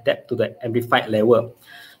has adapted to the amplified level.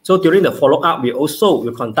 So during the follow-up, we also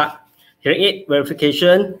will conduct hearing aid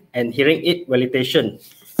verification and hearing aid validation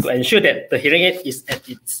to ensure that the hearing aid is at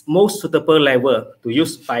its most suitable level to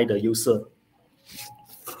use by the user.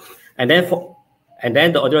 And then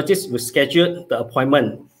the audiologist will schedule the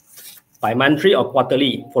appointment by monthly or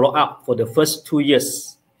quarterly follow-up for the first 2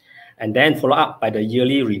 years, and then follow-up by the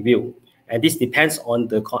yearly review. And this depends on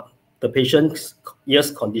the patient's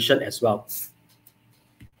ear's condition as well.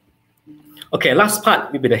 Okay, last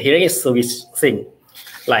part will be the hearing aid servicing,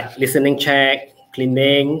 like listening check,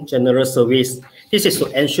 cleaning, general service. This is to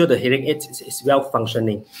ensure the hearing aid is well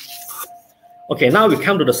functioning. Okay, now we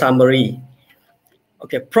come to the summary.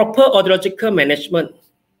 Okay, proper audiological management.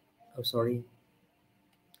 Oh, sorry.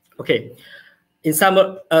 Okay, in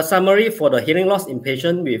summary for the hearing loss in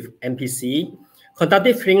patient with MPC,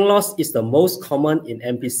 Conductive hearing loss is the most common in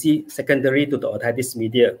NPC secondary to the otitis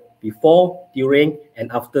media before, during,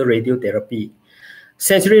 and after radiotherapy.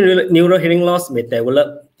 Sensory neural hearing loss may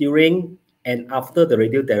develop during and after the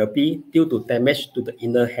radiotherapy due to damage to the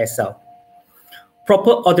inner hair cell.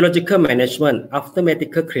 Proper audiological management after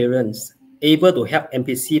medical clearance able to help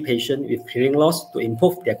NPC patients with hearing loss to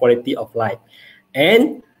improve their quality of life.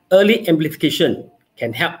 And early amplification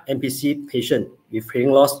can help NPC patients with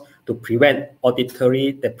hearing loss to prevent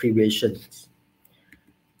auditory deprivation.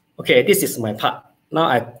 Okay, this is my part. Now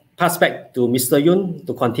I pass back to Mr. Yun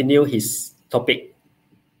to continue his topic.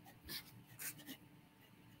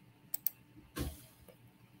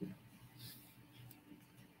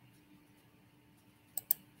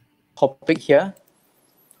 Topic here.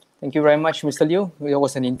 Thank you very much, Mr. Liu. It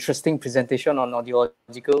was an interesting presentation on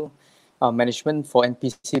audiological management for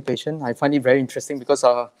NPC patient. I find it very interesting because,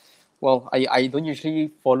 well, I don't usually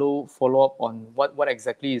follow up on what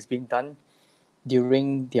exactly is being done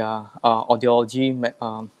during their audiology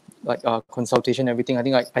consultation. Everything.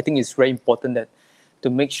 I think it's very important that to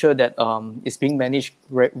make sure that it's being managed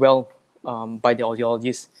well by the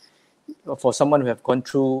audiologist for someone who have gone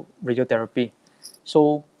through radiotherapy.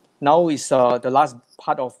 So now is the last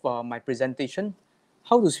part of my presentation.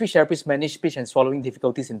 How do speech therapists manage speech and swallowing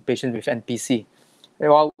difficulties in patients with NPC?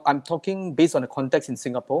 Well, I'm talking based on the context in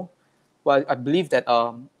Singapore. Well, I believe that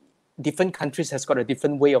different countries has got a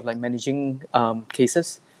different way of managing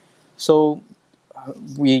cases. So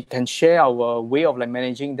we can share our way of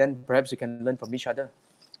managing, then perhaps we can learn from each other.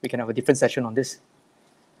 We can have a different session on this.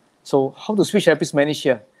 So how do speech therapists manage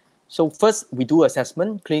here? So first, we do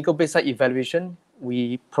assessment, clinical bedside evaluation.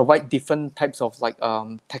 We provide different types of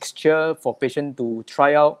texture for patient to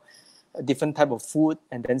try out a different type of food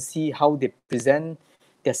and then see how they present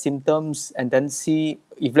their symptoms and then see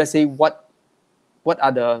if, let's say, what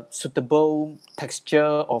are the suitable texture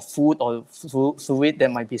of food or fluid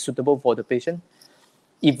that might be suitable for the patient.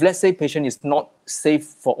 If, let's say, patient is not safe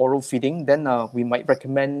for oral feeding, then we might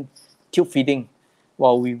recommend tube feeding,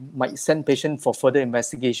 while we might send patient for further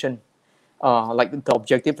investigation, like the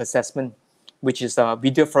objective assessment, which is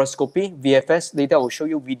video fluoroscopy, VFS. Later I will show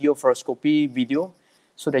you video fluoroscopy video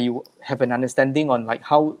so that you have an understanding on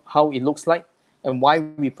how it looks like and why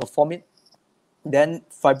we perform it. Then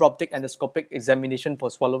fiber optic endoscopic examination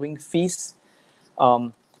for swallowing fees.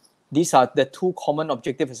 These are the two common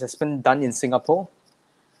objective assessments done in Singapore.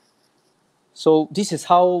 So this is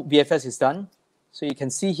how VFS is done. So you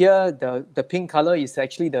can see here the pink color is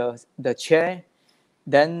actually the chair,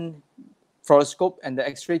 then fluoroscope and the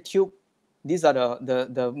X-ray tube. These are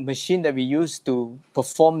the machine that we use to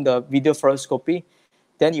perform the video fluoroscopy.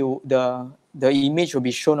 Then the image will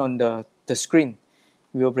be shown on the screen.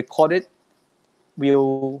 We will record it.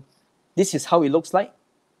 This is how it looks like.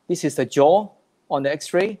 This is the jaw on the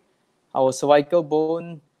X-ray, our cervical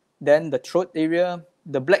bone, then the throat area.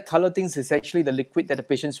 The black color things is actually the liquid that the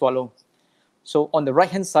patient swallow. So on the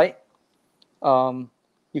right-hand side,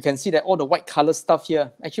 you can see that all the white color stuff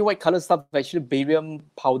here, actually white color stuff is actually barium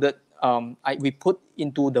powdered. We put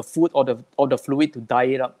into the food or the fluid to dye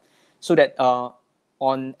it up so that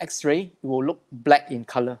on X-ray, it will look black in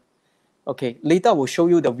color. Okay, later I will show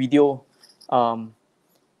you the video,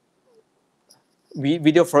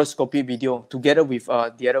 video fluoroscopy video together with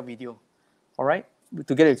the other video. All right,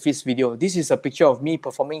 together with FEES video. This is a picture of me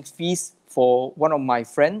performing FEES for one of my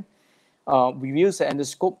friends. We use the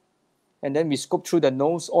endoscope and then we scope through the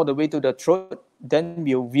nose all the way to the throat. Then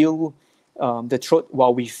we'll view the throat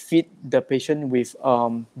while we feed the patient with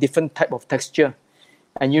different type of texture.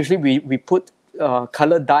 And usually we put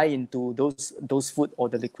color dye into those food or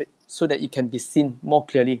the liquid so that it can be seen more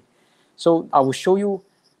clearly. So I will show you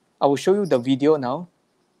the video now.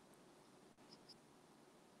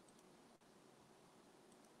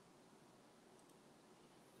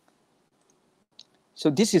 So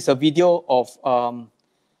this is a video of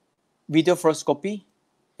video fluoroscopy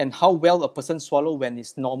and how well a person swallow when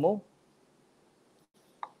it's normal.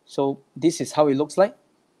 So this is how it looks like.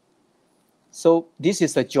 So this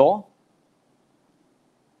is the jaw.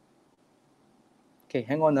 Okay,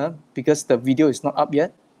 hang on because the video is not up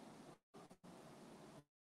yet.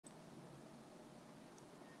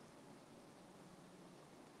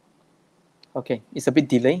 Okay, it's a bit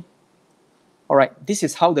delayed. All right, this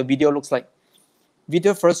is how the video looks like.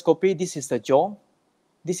 Video fluoroscopy, this is the jaw.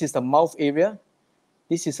 This is the mouth area.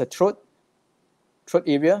 This is the throat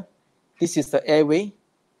area. This is the airway.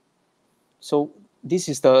 So this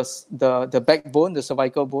is the backbone, the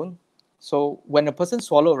cervical bone. So when a person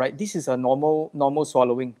swallow, right, this is a normal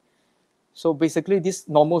swallowing. So basically this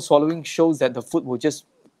normal swallowing shows that the food will just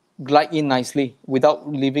glide in nicely without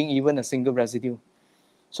leaving even a single residue.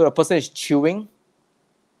 So the person is chewing.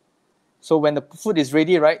 So when the food is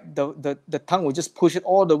ready, right, the tongue will just push it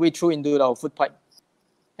all the way through into our food pipe.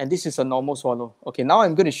 And this is a normal swallow. Okay, now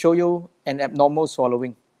I'm going to show you an abnormal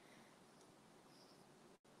swallowing.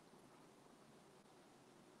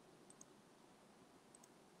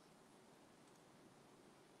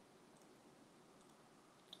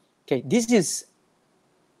 Okay, this is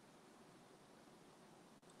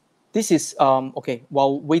okay.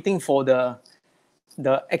 While waiting for the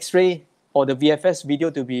X-ray or the VFS video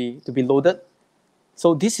to be loaded,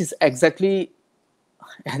 so this is exactly,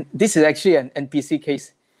 and this is actually an NPC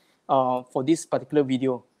case for this particular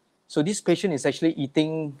video. So this patient is actually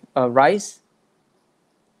eating rice.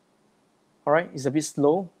 All right, it's a bit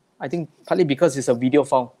slow. I think partly because it's a video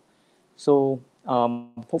file. So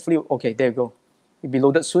hopefully, okay, there you go. It'll be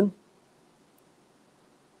loaded soon.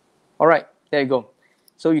 All right, there you go.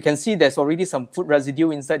 So you can see there's already some food residue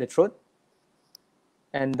inside the throat.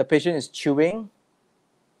 And the patient is chewing.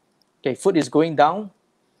 Okay, food is going down.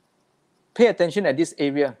 Pay attention at this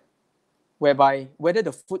area, whereby whether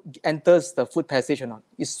the food enters the food passage or not.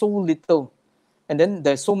 It's so little. And then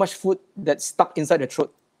there's so much food that's stuck inside the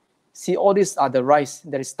throat. See, all these are the rice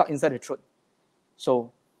that is stuck inside the throat.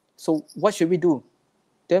 So what should we do?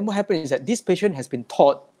 Then what happens is that this patient has been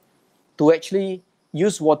taught to actually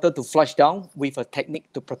use water to flush down with a technique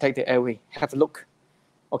to protect the airway. Have a look.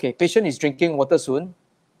 Okay, patient is drinking water soon.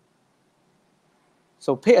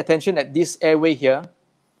 So pay attention at this airway here.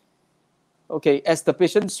 Okay, as the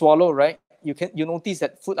patient swallow, right, you notice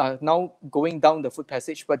that food are now going down the food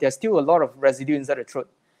passage, but there's still a lot of residue inside the throat.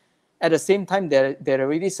 At the same time, there are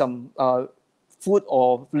already some food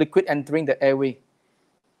or liquid entering the airway.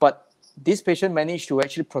 But this patient managed to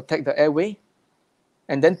actually protect the airway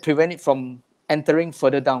and then prevent it from entering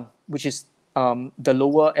further down, which is the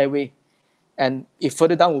lower airway. And if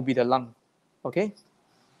further down will be the lung. Okay?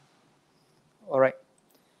 All right.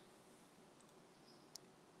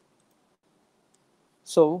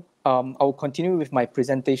 So I will continue with my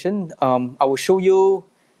presentation. I will show you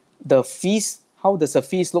the feast. How does a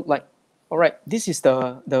feast look like? All right, this is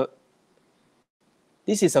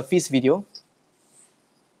this is a feast video.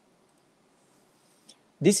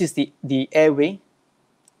 This is the airway.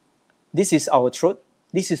 This is our throat.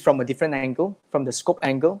 This is from a different angle, from the scope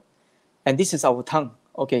angle. And this is our tongue.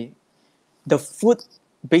 Okay, the food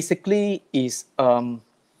basically is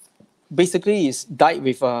dyed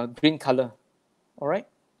with a green color. All right.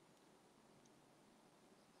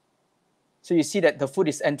 So you see that the food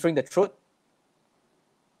is entering the throat.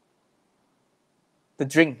 The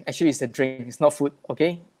drink actually is the drink. It's not food.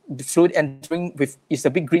 Okay. The fluid entering with is a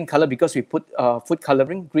big green color because we put food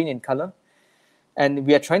coloring, green in color, and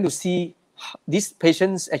we are trying to see these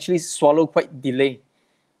patients actually swallow quite delay.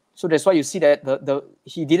 So that's why you see that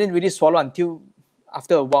he didn't really swallow until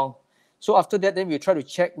after a while. So after that, then we try to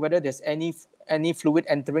check whether there's any fluid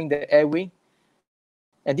entering the airway.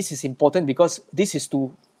 And this is important because this is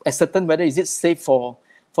to ascertain whether is it safe for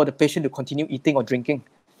the patient to continue eating or drinking.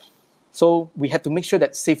 So we have to make sure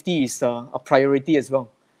that safety is a priority as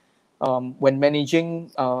well when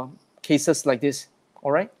managing cases like this.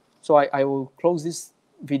 All right. So I will close this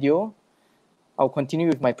video. I'll continue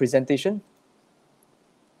with my presentation.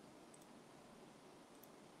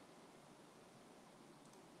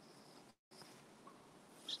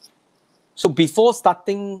 So before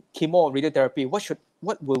starting chemo or radiotherapy,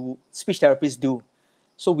 what will speech therapists do?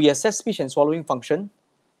 So we assess speech and swallowing function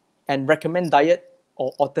and recommend diet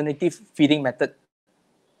or alternative feeding method.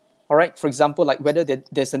 All right, for example, like whether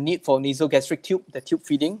there's a need for nasogastric tube, the tube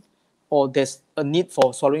feeding, or there's a need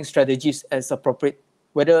for swallowing strategies as appropriate,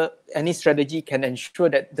 whether any strategy can ensure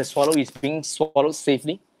that the swallow is being swallowed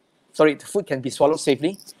safely. Sorry, the food can be swallowed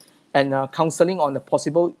safely, and counseling on the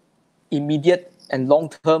possible immediate and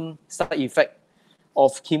long-term side effect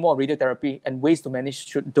of chemo or radiotherapy and ways to manage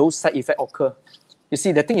should those side effects occur. You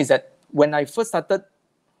see, the thing is that when I first started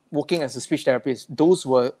working as a speech therapist, those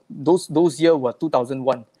years were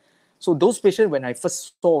 2001. So those patients, when I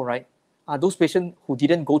first saw, right, are those patients who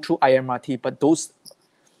didn't go through IMRT, but those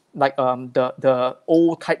like the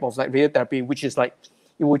old type of like radiotherapy, which is like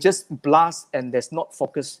it will just blast and there's not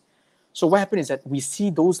focus. So what happened is that we see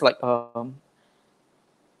those like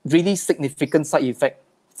really significant side effect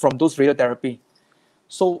from those radiotherapy.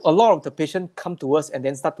 So a lot of the patients come to us and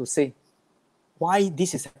then start to say, why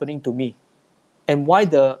this is happening to me? And why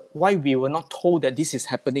we were not told that this is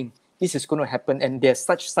happening, this is going to happen, and there's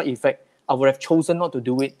such side effect, I would have chosen not to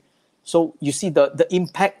do it. So you see the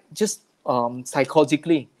impact just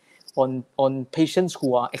psychologically on patients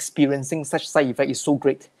who are experiencing such side effect is so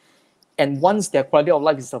great. And once their quality of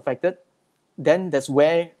life is affected, then that's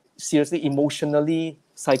where seriously, emotionally,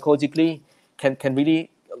 psychologically, can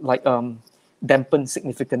really like dampen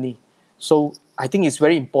significantly. So I think it's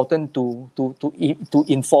very important to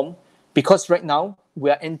inform, because right now we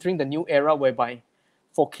are entering the new era whereby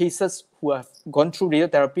for cases who have gone through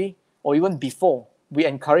radiotherapy or even before, we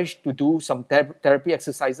encourage to do some therapy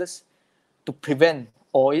exercises to prevent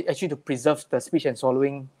or actually to preserve the speech and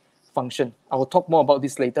swallowing function. I will talk more about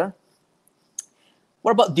this later.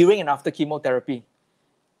 What about during and after chemotherapy?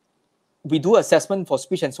 We do assessment for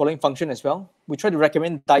speech and swallowing function as well. We try to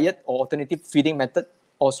recommend diet or alternative feeding method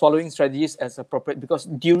or swallowing strategies as appropriate, because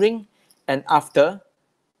during and after,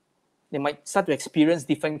 they might start to experience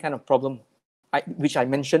different kind of problem, which I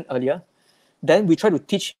mentioned earlier. Then we try to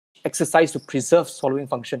teach exercise to preserve swallowing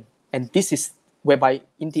function. And this is whereby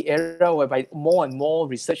in the era whereby more and more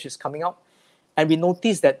research is coming out. And we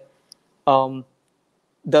notice that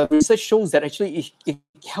the research shows that actually it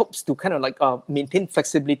helps to kind of like maintain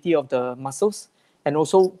flexibility of the muscles and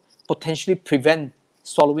also potentially prevent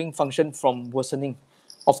swallowing function from worsening.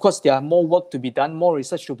 Of course, there are more work to be done, more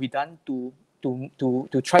research to be done to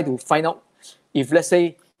try to find out if, let's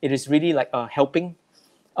say, it is really like helping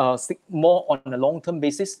more on a long-term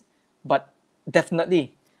basis. But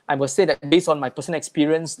definitely, I must say that based on my personal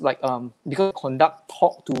experience, like because I conduct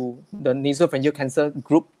talk to the nasopharyngeal cancer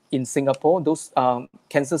group in Singapore, those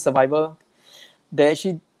cancer survivor, they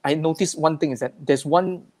actually, I noticed one thing is that there's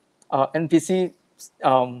one NPC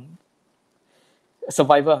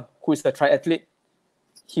survivor who is a triathlete.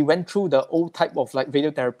 He went through the old type of like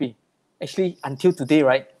radiotherapy. Actually, until today,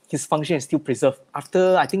 right, his function is still preserved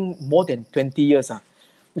after, I think, more than 20 years,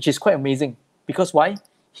 which is quite amazing. Because why?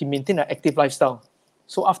 He maintained an active lifestyle.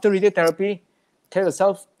 So after radiotherapy, tell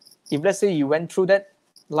yourself, if let's say you went through that,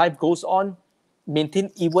 life goes on,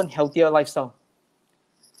 maintain even healthier lifestyle.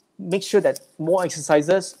 Make sure that more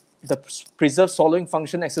exercises, the preserved swallowing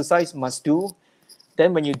function exercise must do.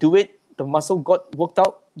 Then when you do it, the muscle got worked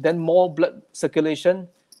out, then more blood circulation,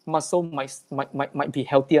 muscle might be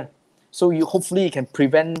healthier. So you hopefully can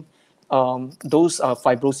prevent those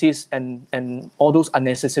fibrosis and all those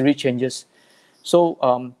unnecessary changes.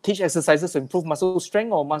 So teach exercises to improve muscle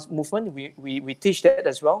strength or movement. We teach that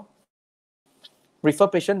as well. Refer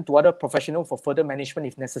patient to other professional for further management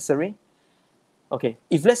if necessary. Okay,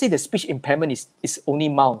 if let's say the speech impairment is only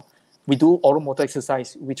mild, we do oral motor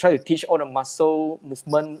exercise. We try to teach all the muscle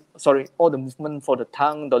movement, all the movement for the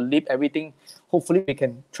tongue, the lip, everything. Hopefully we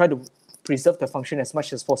can try to preserve the function as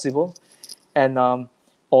much as possible, and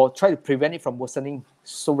or try to prevent it from worsening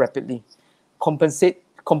so rapidly.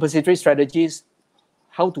 Compensatory strategies,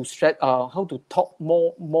 how to talk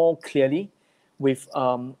more clearly with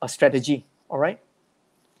a strategy. All right.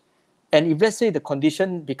 And if let's say the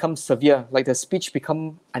condition becomes severe, like the speech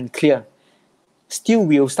become unclear, still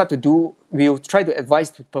we'll try to advise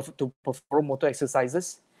to perform motor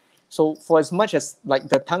exercises. So for as much as like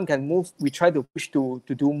the tongue can move, we try to push to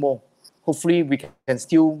do more. Hopefully we can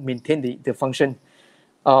still maintain the function.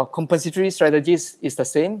 Compensatory strategies is the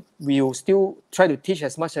same. We will still try to teach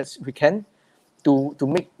as much as we can to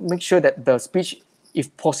make sure that the speech,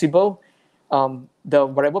 if possible, the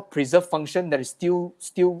whatever preserved function that is still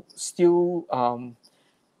kind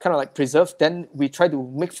of like preserved, then we try to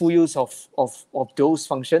make full use of those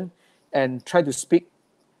function and try to speak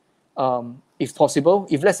if possible.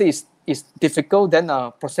 If let's say it's difficult, then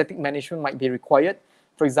prosthetic management might be required.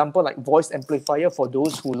 For example, like voice amplifier for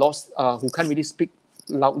those who can't really speak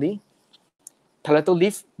loudly. Palatal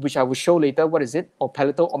lift, which I will show later, what is it? Or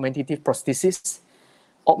palatal augmentative prosthesis.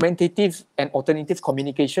 Augmentative and alternative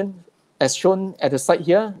communication. As shown at the side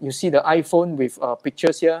here, you see the iPhone with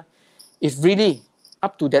pictures here. It's really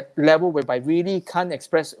up to that level whereby really can't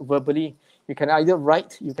express verbally. You can either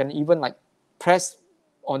write, you can even like press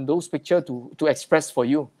on those pictures to express for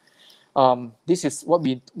you. This is what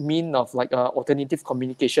we mean of like alternative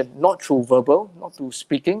communication, not through verbal, not through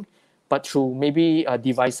speaking, but through maybe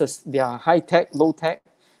devices. They are high tech, low tech.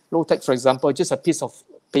 Low tech, for example, just a piece of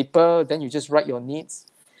paper, then you just write your needs.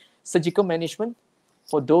 Surgical management,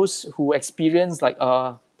 for those who experience like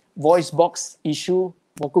a voice box issue,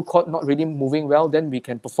 vocal cord not really moving well, then we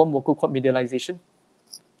can perform vocal cord medialization.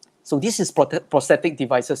 So this is prosthetic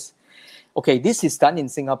devices. Okay, this is done in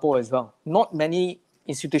Singapore as well. Not many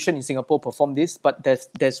institutions in Singapore perform this, but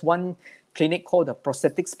there's one clinic called the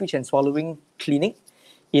Prosthetic Speech and Swallowing Clinic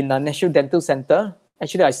in the National Dental Center.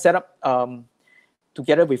 Actually, I set up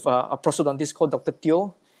together with a prosthodontist called Dr.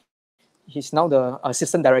 Teo. He's now the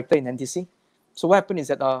assistant director in NDC. So what happened is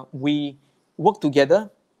that we work together.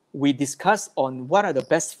 We discuss on what are the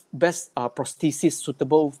best prostheses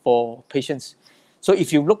suitable for patients. So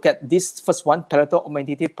if you look at this first one, palatal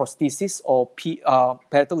augmentative prosthesis or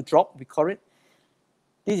palatal drop, we call it.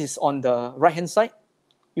 This is on the right-hand side.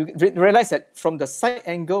 You realize that from the side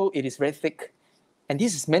angle, it is very thick. And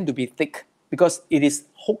this is meant to be thick because it is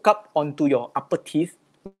hooked up onto your upper teeth.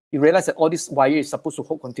 You realize that all this wire is supposed to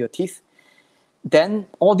hook onto your teeth. Then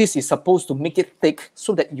all this is supposed to make it thick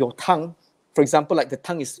so that your tongue, for example, like the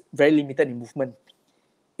tongue is very limited in movement.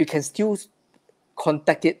 You can still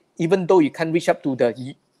contact it even though you can't reach up to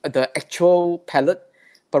the actual palate.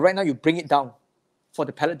 But right now you bring it down for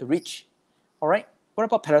the palate to reach. All right. What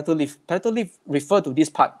about palatal lift? Palatal lift refer to this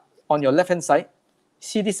part on your left-hand side.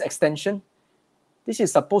 See this extension? This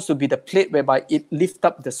is supposed to be the plate whereby it lifts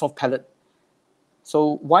up the soft palate.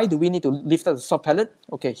 So why do we need to lift up the soft palate?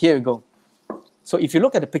 Okay, here we go. So if you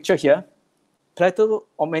look at the picture here, palatal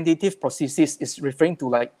augmentative prosthesis is referring to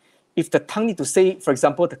like if the tongue need to say, for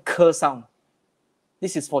example, the ker sound.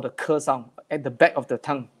 This is for the ker sound at the back of the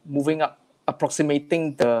tongue, moving up,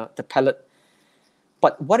 approximating the palate.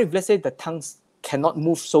 But what if, let's say, the tongues cannot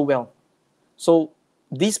move so well? So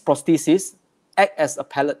these prostheses act as a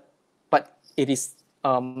palate, but it is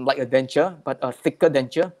like a denture, but a thicker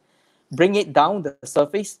denture. Bring it down the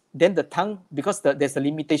surface, then the tongue, because there's a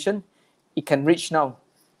limitation, it can reach now.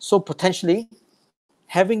 So potentially,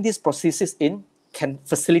 having this prosthesis in can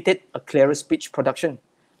facilitate a clearer speech production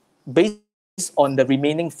based on the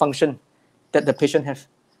remaining function that the patient has.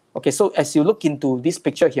 Okay, so as you look into this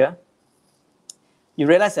picture here, you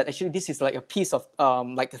realize that actually this is like a piece of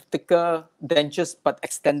like a thicker dentures but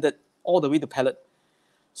extended all the way to palate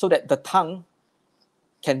so that the tongue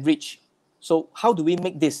can reach. So how do we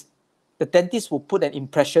make this? The dentist will put an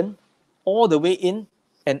impression all the way in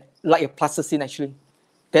and like a plasticine actually.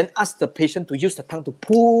 Then ask the patient to use the tongue to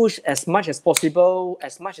push as much as possible,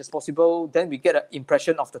 then we get an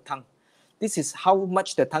impression of the tongue. This is how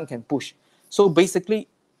much the tongue can push. So basically,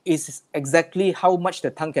 it's exactly how much the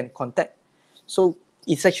tongue can contact. So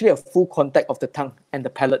it's actually a full contact of the tongue and the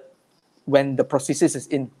palate when the prosthesis is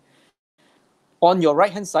in. On your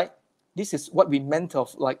right-hand side, this is what we meant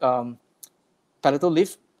of like palatal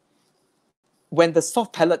lift. When the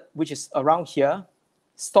soft palate, which is around here,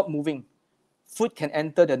 stop moving, food can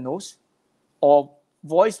enter the nose, or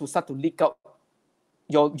voice will start to leak out.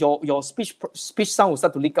 Your speech sound will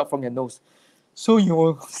start to leak out from your nose. So you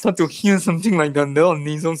will start to hear something like the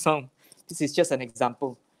nasal sound. This is just an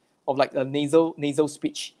example of like a nasal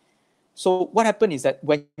speech. So what happens is that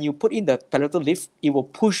when you put in the palatal lift, it will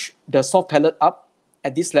push the soft palate up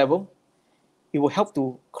at this level. It will help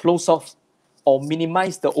to close off or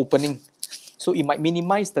minimize the opening. So it might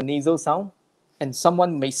minimize the nasal sound and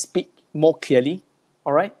someone may speak more clearly,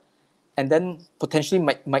 all right? And then potentially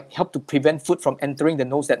might help to prevent food from entering the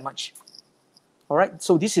nose that much. All right,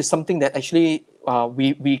 so this is something that actually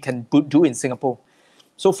we can do in Singapore.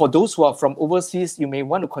 So for those who are from overseas, you may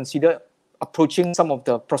want to consider approaching some of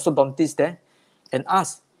the prosthodontists there and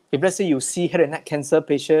ask, if let's say you see head and neck cancer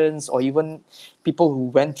patients or even people who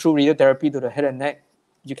went through radiotherapy to the head and neck,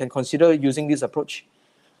 you can consider using this approach.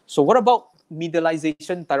 So what about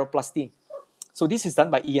medialization thyroplasty? So this is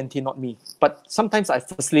done by ENT, not me. But sometimes I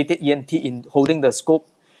facilitate ENT in holding the scope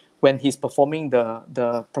when he's performing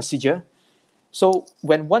the procedure. So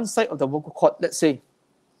when one side of the vocal cord, let's say,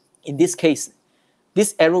 in this case,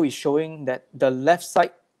 this arrow is showing that the left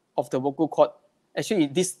side of the vocal cord, actually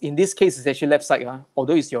in this case it's actually left side,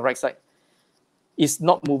 although it's your right side, is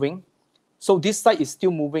not moving. So this side is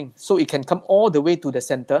still moving. So it can come all the way to the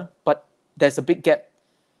center, but there's a big gap.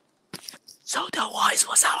 So the voice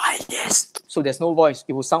will sound like this. So there's no voice.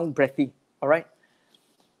 It will sound breathy, all right?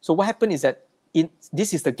 So what happened is that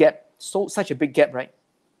this is the gap, so such a big gap, right?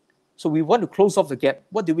 So we want to close off the gap.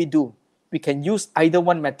 What do? We can use either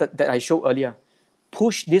one method that I showed earlier.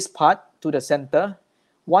 Push this part to the center.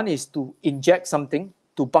 One is to inject something,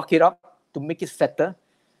 to bulk it up, to make it fatter.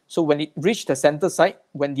 So when it reaches the center side,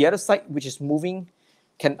 when the other side, which is moving,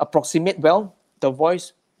 can approximate well, the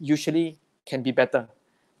voice usually can be better.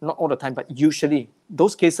 Not all the time, but usually.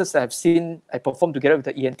 Those cases I've seen, I performed together with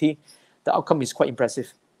the ENT, the outcome is quite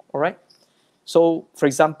impressive, all right? So, for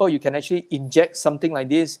example, you can actually inject something like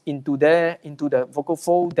this into the vocal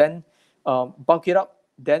fold, then bulk it up,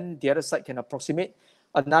 then the other side can approximate.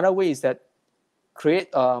 Another way is that create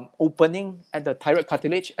opening at the thyroid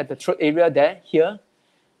cartilage, at the throat area there, here,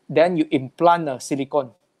 then you implant a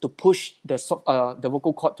silicone to push the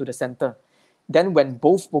vocal cord to the center. Then when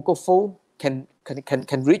both vocal fold can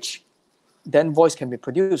reach, then voice can be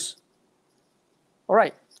produced. All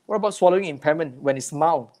right, what about swallowing impairment when it's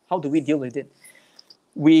mild? How do we deal with it?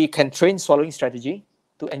 We can train swallowing strategy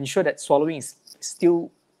to ensure that swallowing is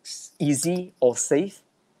still easy or safe.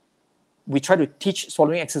 we try to teach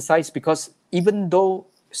swallowing exercise, because even though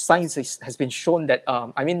science has been shown that,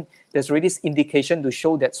 there's already this indication to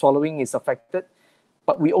show that swallowing is affected,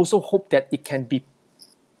 but we also hope that it can be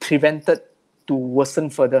prevented to worsen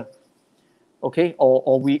further. Okay,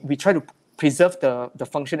 or we try to preserve the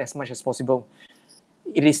function as much as possible.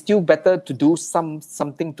 It is still better to do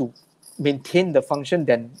something to maintain the function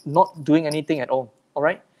than not doing anything at all. All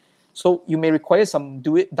right, so you may require some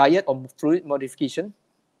diet or fluid modification.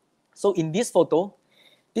 So in this photo,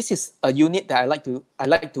 this is a unit that I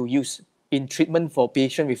like to use in treatment for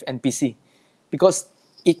patients with NPC, because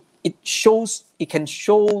it can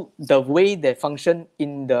show the way they function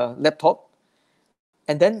in the laptop,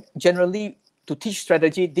 and then generally to teach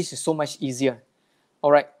strategy, this is so much easier.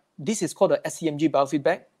 All right, this is called the SCMG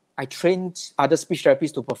biofeedback. I trained other speech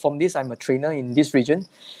therapists to perform this. I'm a trainer in this region.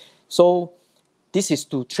 So this is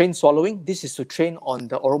to train swallowing. This is to train on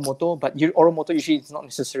the oral motor, but oral motor usually is not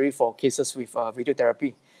necessary for cases with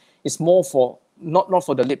radiotherapy. It's more for, not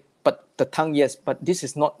for the lip, but the tongue, yes, but this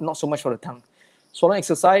is not so much for the tongue. Swallowing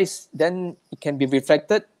exercise, then it can be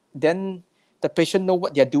reflected, then the patient know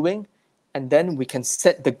what they're doing, and then we can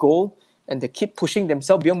set the goal, and they keep pushing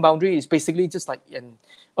themselves beyond boundary. It's basically just like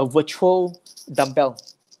a virtual dumbbell.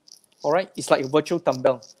 All right, it's like a virtual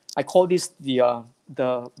dumbbell. I call this the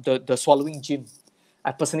swallowing gym.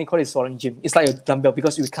 I personally call it swallowing gym. It's like a dumbbell,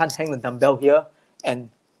 because you can't hang the dumbbell here and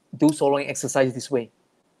do swallowing exercise this way.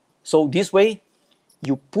 So this way,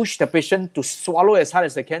 you push the patient to swallow as hard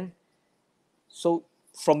as they can. So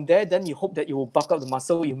from there, then you hope that you will bulk up the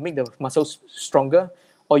muscle, you make the muscles stronger,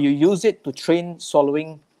 or you use it to train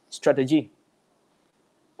swallowing strategy.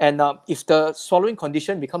 And if the swallowing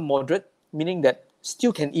condition become moderate, meaning that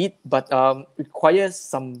still can eat, but requires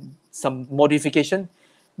some modification,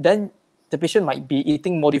 then the patient might be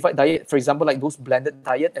eating modified diet, for example, like those blended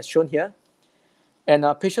diet as shown here. And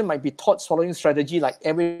a patient might be taught swallowing strategy like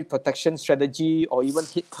airway protection strategy, or even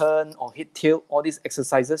hip turn or hip tilt, all these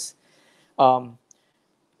exercises. And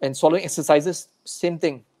swallowing exercises, same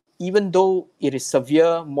thing. Even though it is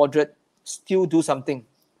severe, moderate, still do something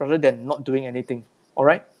rather than not doing anything. All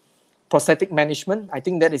right? Prosthetic management, I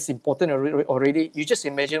think that is important already. You just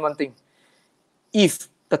imagine one thing. If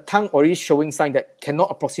the tongue already showing sign that cannot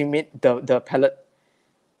approximate the palate,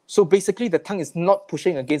 so basically the tongue is not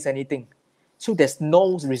pushing against anything. So there's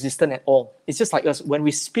no resistance at all. It's just like us. When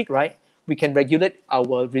we speak, right, we can regulate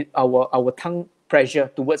our tongue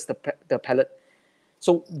pressure towards the palate.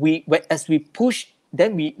 So as we push,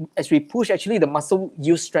 actually the muscle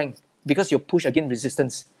use strength, because you push against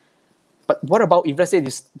resistance. But what about if, let's say,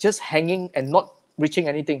 it's just hanging and not reaching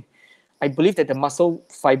anything? I believe that the muscle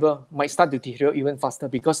fiber might start to deteriorate even faster,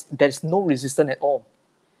 because there's no resistance at all.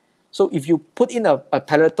 So if you put in a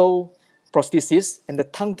palatal prosthesis and the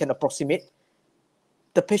tongue can approximate,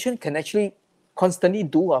 the patient can actually constantly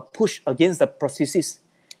do a push against the prosthesis.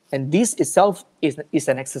 And this itself is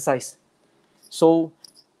an exercise. So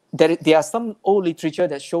there are some old literature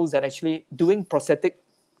that shows that actually doing prosthetic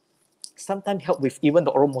sometimes help with even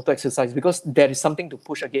the oral motor exercise, because there is something to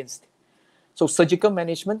push against. So surgical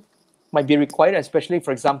management might be required, especially,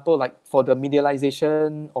 for example, like for the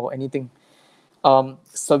medialization or anything.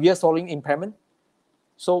 Severe swallowing impairment.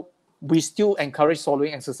 So we still encourage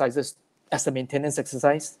swallowing exercises as a maintenance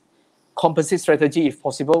exercise. Compensate strategy if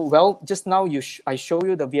possible. Well, just now I show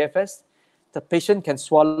you the VFS. The patient can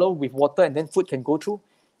swallow with water and then food can go through.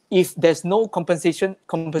 If there's no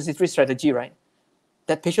compensatory strategy, right,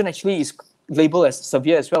 that patient actually is labeled as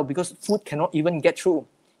severe as well, because food cannot even get through.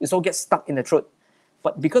 It all gets stuck in the throat.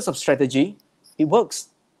 But because of strategy, it works.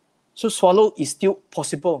 So swallow is still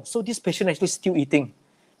possible. So this patient actually still eating,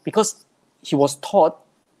 because he was taught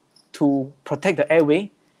to protect the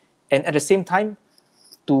airway, and at the same time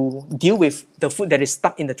to deal with the food that is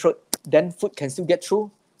stuck in the throat. Then food can still get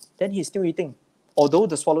through, then he's still eating, although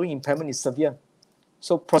the swallowing impairment is severe.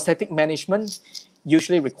 So prosthetic management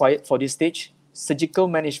usually required for this stage. Surgical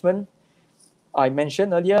management, I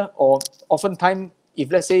mentioned earlier, or oftentimes,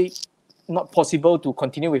 if let's say not possible to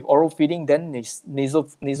continue with oral feeding, then it's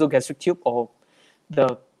nasogastric tube or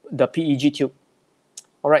the PEG tube.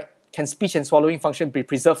 All right, can speech and swallowing function be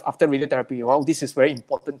preserved after radiotherapy? Wow, this is a very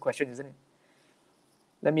important question, isn't it?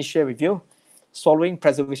 Let me share with you. Swallowing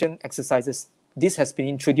preservation exercises. This has been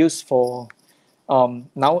introduced for,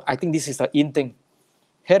 now I think this is the in thing.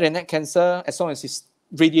 Head and neck cancer, as long as it's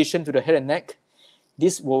radiation to the head and neck,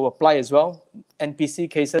 this will apply as well. NPC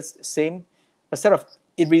cases, same.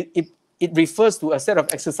 It refers to a set of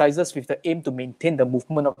exercises with the aim to maintain the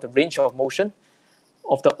movement of the range of motion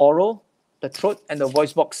of the oral, the throat, and the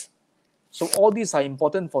voice box. So all these are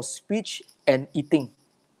important for speech and eating.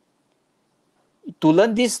 to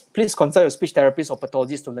learn this, please consult your speech therapist or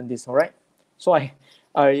pathologist to learn this. All right. So I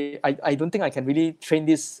don't think I can really train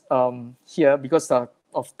this here because of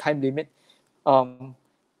time limit.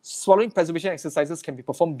 Swallowing preservation exercises can be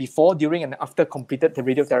performed before, during, and after completed the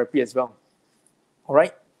radiotherapy as well. All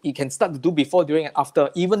right. You can start to do before, during, and after,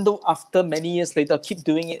 even though after many years later, keep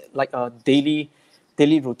doing it like a daily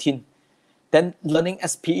routine. Then learning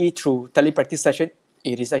SPE through telepractice session,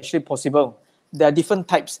 it is actually possible. There are different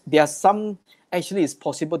types. There are some actually it's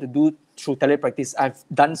possible to do through telepractice. I've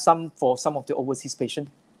done some for some of the overseas patients.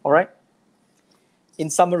 All right. In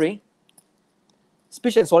summary,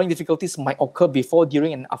 speech and swallowing difficulties might occur before,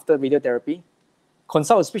 during, and after radiotherapy.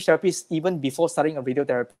 Consult a speech therapist even before starting a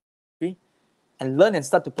radiotherapy, and learn and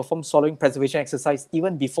start to perform swallowing preservation exercise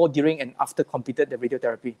even before, during, and after completed the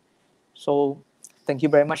radiotherapy. So, thank you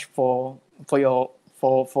very much for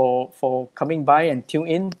coming by and tune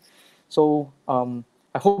in. So,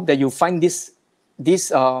 I hope that you find this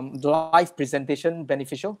live presentation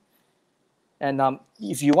beneficial. And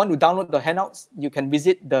if you want to download the handouts, you can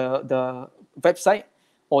visit the website,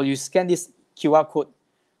 or you scan this QR code.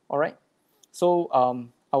 All right. So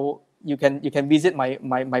you can visit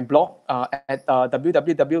my blog at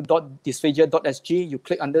www.dysphagia.sg. You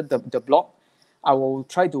click under the blog. I will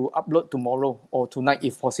try to upload tomorrow or tonight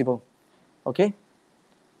if possible. Okay.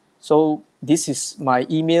 So this is my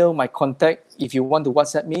email, my contact, if you want to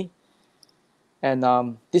WhatsApp me. And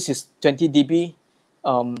this is 20dB.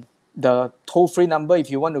 The toll-free number if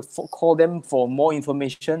you want to call them for more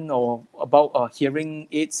information or about hearing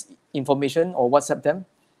aids information, or WhatsApp them.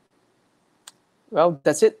 Well,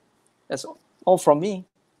 that's it. That's all from me.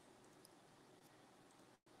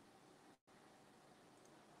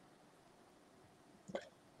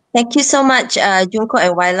 Thank you so much, Junko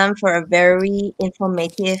and Wailam, for a very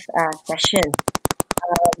informative session.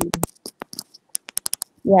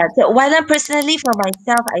 Yeah, so Wailam, personally, for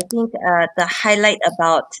myself, I think the highlight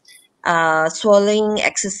about swallowing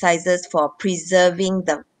exercises for preserving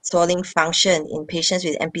the swallowing function in patients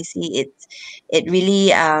with NPC, it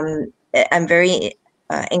really, I'm very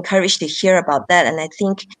encouraged to hear about that. And I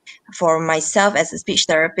think for myself as a speech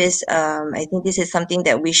therapist, I think this is something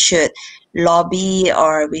that we should lobby,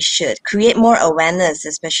 or we should create more awareness,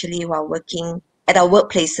 especially while working at our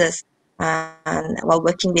workplaces, while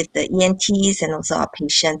working with the ENTs and also our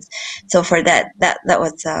patients. So for that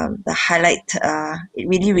was the highlight. It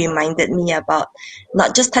really reminded me about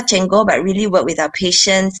not just touch and go, but really work with our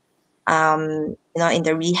patients, in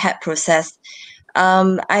the rehab process.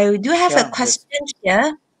 I do have a question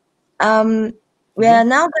here. We are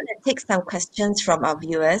now going to take some questions from our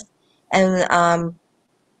viewers. And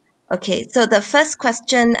okay, so the first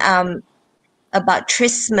question about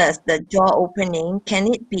trismus, the jaw opening, can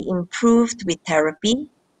it be improved with therapy?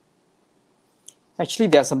 Actually,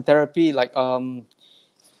 there's some therapy like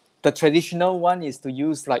the traditional one is to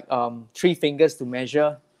use like 3 fingers to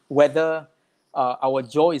measure whether our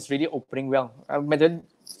jaw is really opening well. Then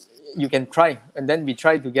you can try, and then we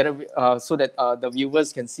try together so that the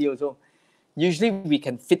viewers can see also. Usually we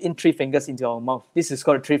can fit in 3 fingers into our mouth. This is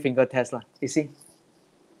called a 3-finger test, you see.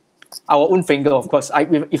 Our own finger, of course.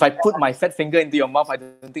 If I put my fat finger into your mouth, I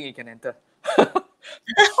don't think it can enter.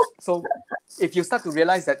 So if you start to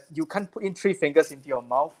realize that you can't put in 3 fingers into your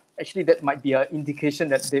mouth, actually that might be an indication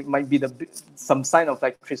that there might be some sign of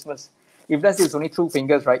like trismus. If let's say it's only 2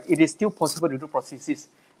 fingers, right, it is still possible to do prosthesis.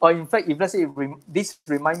 Or in fact, if let's say this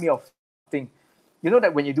reminds me of thing, you know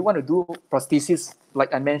that when you do want to do prosthesis,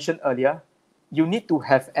 like I mentioned earlier, you need to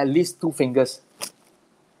have at least 2 fingers.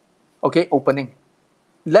 Okay, opening.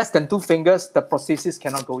 Less than 2 fingers, the prosthesis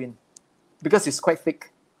cannot go in because it's quite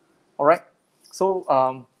thick. All right.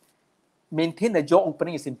 So maintain the jaw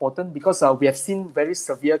opening is important because we have seen very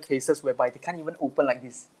severe cases whereby they can't even open like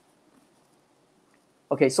this.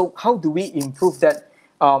 Okay, so how do we improve that?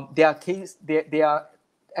 There are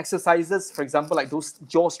exercises, for example, like those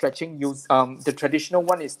jaw stretching. The traditional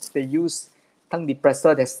one is they use tongue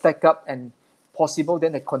depressor, they stack up, and possible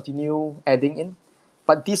then they continue adding in.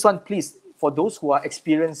 But this one, please, for those who are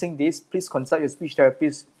experiencing this, please consult your speech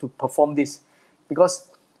therapist to perform this, because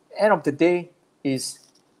end of the day is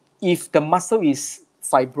if the muscle is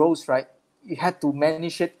fibrous, right, you have to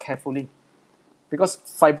manage it carefully because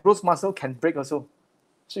fibrous muscle can break also.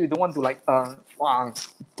 So you don't want to like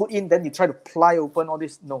put in, then you try to pry open all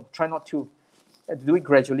this. No, try not to. Do it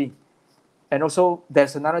gradually. And also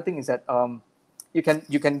there's another thing is that you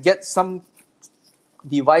can get some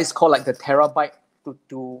device called like the terabyte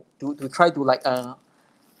to try to like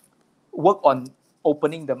work on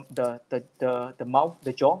opening the mouth,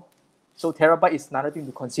 the jaw. So terabyte is another thing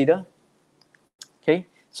to consider. Okay,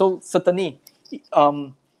 so certainly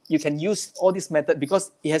you can use all this method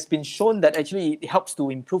because it has been shown that actually it helps to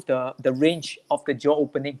improve the range of the jaw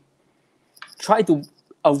opening. Try to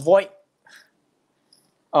avoid,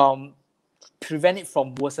 prevent it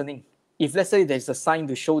from worsening. If let's say there's a sign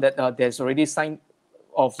to show that there's already sign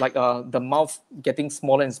of like the mouth getting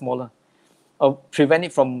smaller and smaller, prevent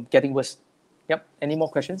it from getting worse. Yep. Any more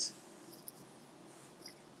questions?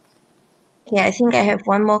 Okay, I think I have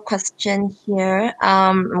one more question here.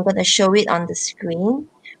 I'm going to show it on the screen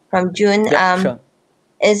from June. Yep, sure.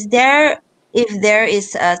 If there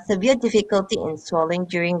is a severe difficulty in swallowing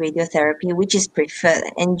during radiotherapy, which is preferred,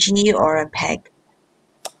 NG or a PEG?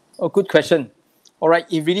 Oh, good question. All right,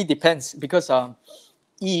 it really depends because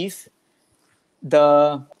if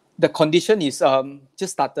the condition is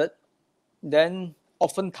just started, then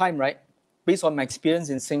oftentimes, right, based on my experience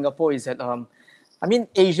in Singapore, is that I mean,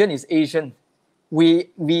 Asian is Asian. We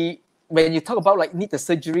when you talk about like need the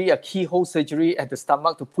surgery, a keyhole surgery at the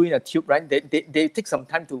stomach to put in a tube, right? They take some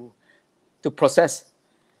time to process.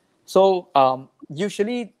 So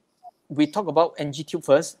usually we talk about NG tube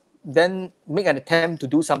first, then make an attempt to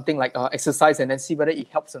do something like exercise and then see whether it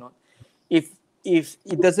helps or not. If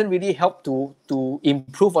it doesn't really help to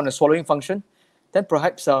improve on the swallowing function, then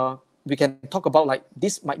perhaps we can talk about like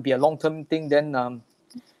this might be a long-term thing, then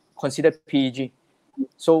consider PEG.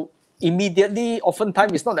 So immediately,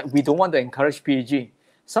 oftentimes it's not that we don't want to encourage PEG.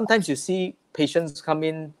 Sometimes you see patients come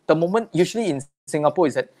in, the moment, usually in Singapore,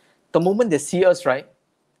 is that the moment they see us, right,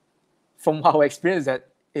 from our experience, that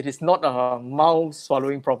it is not a mild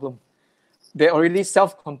swallowing problem. They're already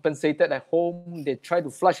self-compensated at home. They try to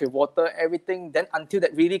flush with water, everything. Then until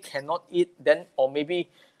that really cannot eat, then or maybe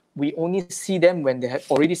we only see them when they have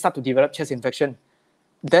already start to develop chest infection.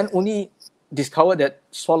 Then only discover that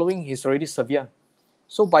swallowing is already severe.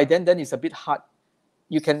 So by then it's a bit hard.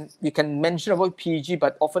 You can mention about PEG,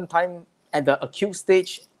 but oftentimes at the acute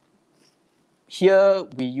stage, here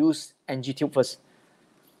we use NG tube first.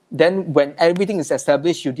 Then when everything is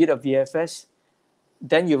established, you did a VFS,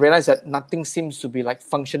 then you realize that nothing seems to be like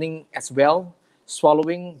functioning as well.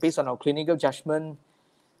 Swallowing, based on our clinical judgment,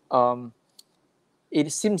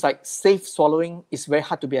 it seems like safe swallowing is very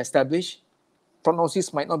hard to be established.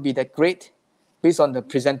 Prognosis might not be that great based on the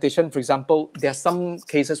presentation. For example, there are some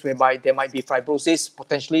cases whereby there might be fibrosis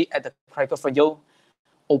potentially at the cricopharyngeal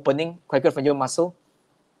opening, cricopharyngeal muscle.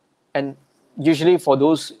 And usually for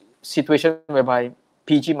those situations whereby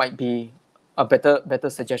PG might be a better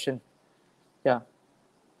suggestion. Yeah.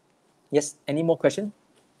 Yes, any more questions?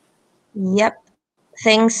 Yep.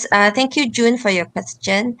 Thanks. Thank you, June, for your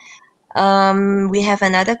question. We have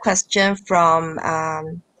another question from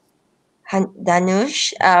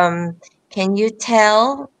Danush. Can you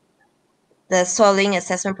tell the swallowing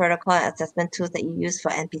assessment protocol and assessment tools that you use for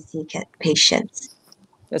NPC patients?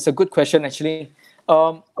 That's a good question, actually.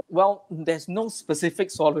 Well, there's no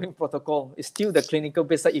specific swallowing protocol. It's still the clinical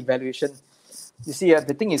baseline evaluation. You see,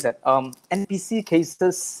 the thing is that NPC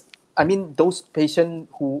cases, I mean, those patients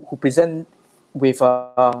who present with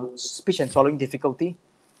speech and swallowing difficulty,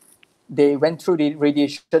 they went through the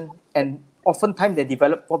radiation, and oftentimes they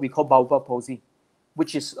develop what we call bulbar palsy,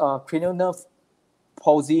 which is cranial nerve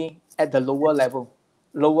palsy at the lower level,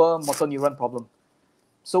 lower motor neuron problem.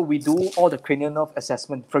 So we do all the cranial nerve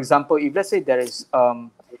assessment. For example, if let's say there is,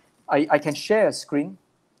 I can share a screen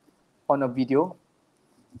on a video,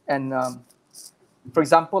 and for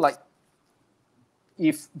example, like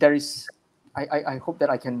if there is, I hope that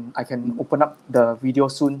I can open up the video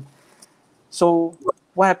soon. So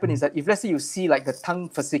what happened is that if let's say you see like the tongue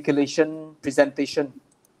fasciculation presentation,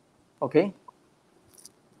 okay,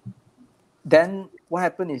 then what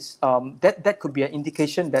happened is that could be an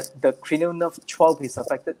indication that the cranial nerve 12 is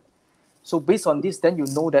affected. So based on this, then you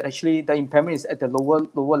know that actually the impairment is at the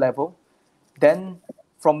lower level. Then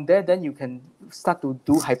from there, then you can start to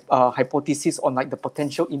do hypothesis on like the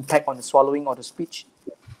potential impact on the swallowing or the speech.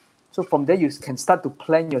 So from there, you can start to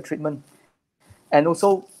plan your treatment. And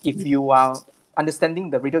also, if you are understanding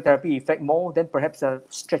the radiotherapy effect more, then perhaps a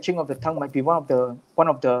stretching of the tongue might be one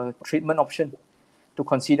of the treatment options to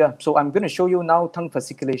consider. So I'm going to show you now tongue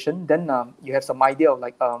fasciculation. Then you have some idea of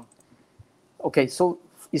like, okay, so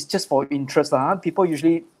it's just for interest. People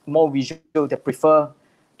usually more visual, they prefer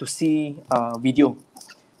to see video.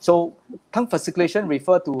 So tongue fasciculation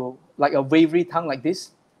refer to like a wavery tongue like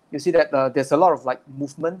this. You see that there's a lot of like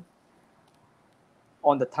movement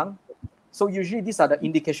on the tongue. So usually these are the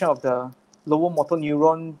indication of the lower motor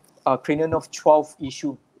neuron cranial nerve 12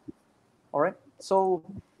 issue. All right. So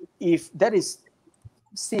if that is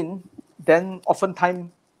seen, then oftentimes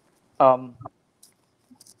the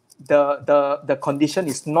condition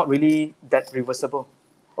is not really that reversible.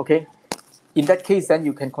 Okay. in that case, then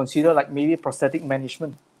you can consider like maybe prosthetic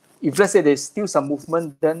management. If let's say there's still some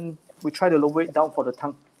movement, then we try to lower it down for the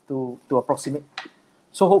tongue to approximate.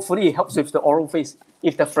 So hopefully it helps with the oral phase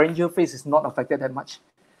if the pharyngeal phase is not affected that much.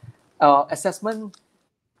 Assessment,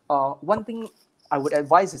 one thing I would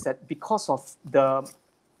advise is that because of the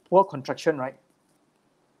poor contraction, right,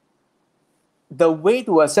 the way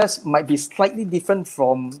to assess might be slightly different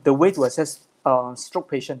from the way to assess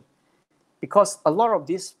stroke patient. Because a lot of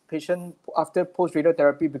these patients, after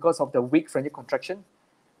post-radiotherapy, because of the weak pharyngeal contraction,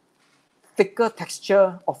 thicker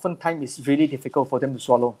texture oftentimes is really difficult for them to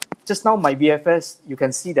swallow. Just now, my VFS, you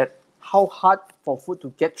can see that how hard for food to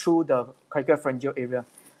get through the cricopharyngeal area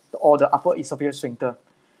or the upper esophageal sphincter.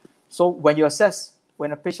 So when you assess,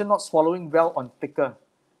 when a patient not swallowing well on thicker,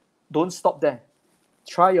 don't stop there.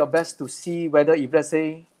 Try your best to see whether if, let's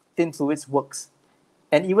say, thin fluids works.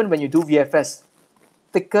 And even when you do VFS,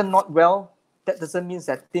 thicker not well, that doesn't mean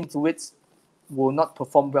that thin fluids will not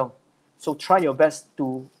perform well. So try your best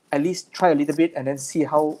to at least try a little bit and then see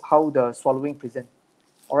how the swallowing present.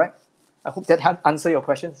 All right? I hope that answer your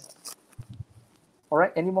questions. All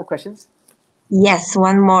right, any more questions? Yes,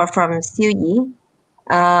 one more from Siu Yi.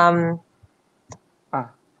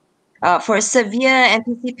 For severe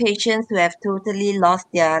NPC patients who have totally lost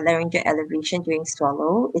their laryngeal elevation during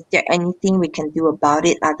swallow, is there anything we can do about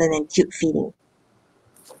it other than tube feeding?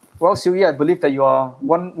 Well, Sylvia, I believe that you are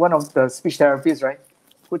one of the speech therapists, right?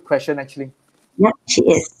 Good question, actually. Yeah, she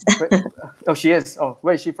is. Oh, she is. Oh,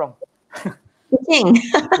 where is she from? Kuching.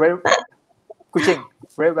 Kuching.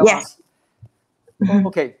 Very well Yes. asked.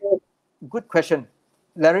 Okay, good question.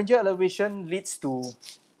 Laryngeal elevation leads to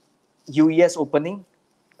UES opening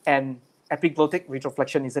and epiglottic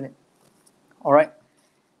retroflexion, isn't it? All right.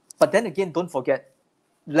 But then again, don't forget,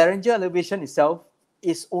 laryngeal elevation itself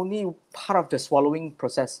is only part of the swallowing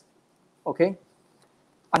process. Okay.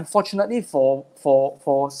 Unfortunately, for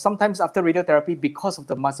sometimes after radiotherapy, because of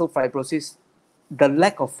the muscle fibrosis, the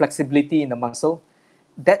lack of flexibility in the muscle,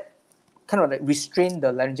 that kind of like restrain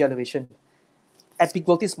the laryngeal elevation.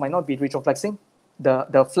 Epiglottis might not be retroflexing,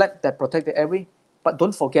 the flap that protect the airway, but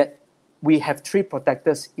don't forget, we have 3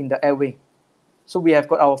 protectors in the airway. So we have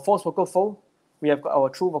got our false vocal fold, we have got our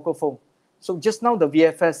true vocal fold. So just now the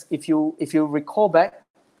VFS, if you recall back,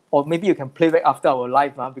 or maybe you can play back after our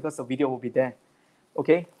live, because the video will be there.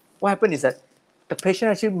 Okay, what happened is that the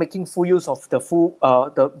patient actually making full use of the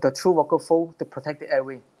true vocal fold to protect the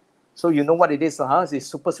airway. So you know what it is, it's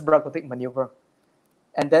super supraglottic maneuver.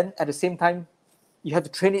 And then at the same time, you have to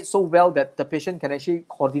train it so well that the patient can actually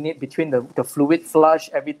coordinate between the fluid flush,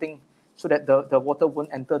 everything, so that the water won't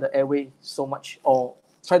enter the airway so much or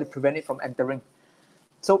try to prevent it from entering.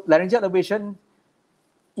 So laryngeal elevation,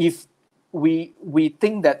 if we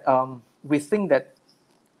think that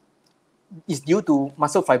is due to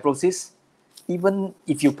muscle fibrosis, even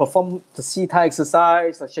if you perform the C-tie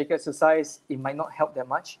exercise or shake exercise, it might not help that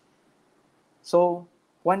much. So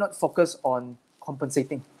why not focus on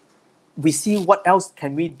compensating? We see what else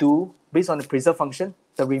can we do based on the preserved function,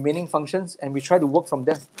 the remaining functions, and we try to work from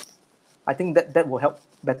there. I think that will help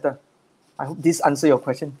better. I hope this answers your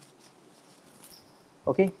question.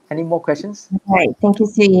 Okay, any more questions? All right, thank you,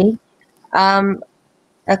 Siu.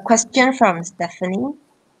 A question from Stephanie.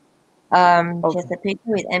 She has a patient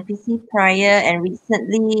with NPC prior and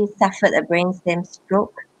recently suffered a brainstem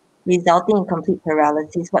stroke, resulting in complete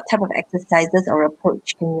paralysis. What type of exercises or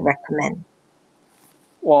approach can you recommend?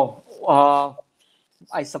 Well,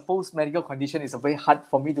 I suppose medical condition is very hard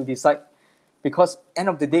for me to decide, because end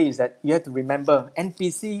of the day is that you have to remember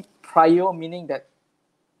NPC prior, meaning that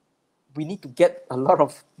we need to get a lot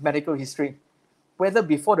of medical history. Whether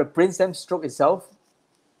before the brainstem stroke itself,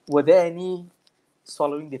 were there any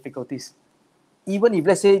swallowing difficulties? Even if,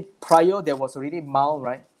 let's say, prior there was already mild,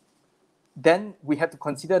 right? Then we have to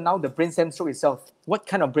consider now the brainstem stroke itself. What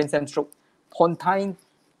kind of brainstem stroke? Pontine,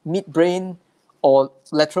 midbrain, or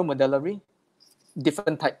lateral medullary?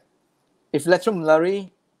 Different type. If lateral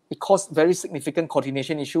medullary, it caused very significant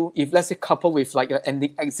coordination issue. If, let's say, coupled with like an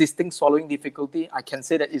existing swallowing difficulty, I can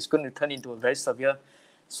say that it's going to turn into a very severe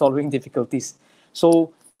swallowing difficulties.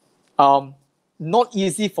 So, not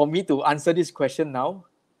easy for me to answer this question now.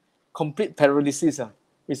 Complete paralysis,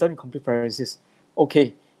 resulting in complete paralysis.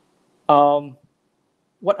 Okay,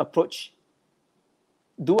 what approach?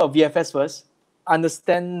 Do a VFS first,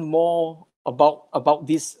 understand more about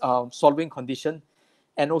this swallowing condition,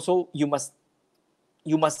 and also you must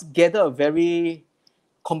gather a very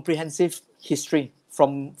comprehensive history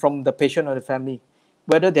from the patient or the family,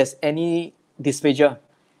 whether there's any dysphagia.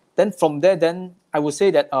 Then from there, then I would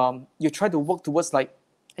say that you try to work towards like,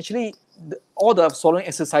 actually all the swallowing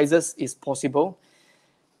exercises is possible.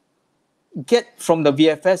 get from the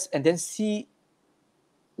VFS and then see.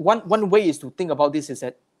 One way is to think about this is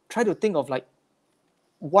that try to think of like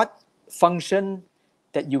what function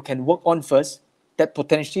that you can work on first that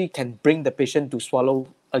potentially can bring the patient to swallow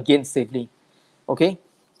again safely. Okay,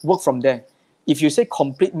 work from there. If you say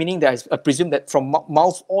complete, meaning that I presume that from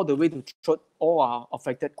mouth all the way to throat, all are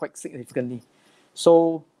affected quite significantly.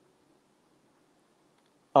 So,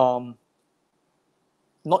 not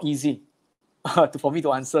easy for me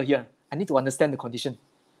to answer here. I need to understand the condition.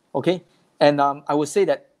 Okay, and I would say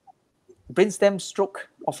that brainstem stroke,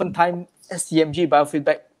 oftentimes SCMG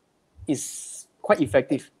biofeedback is quite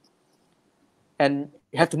effective. And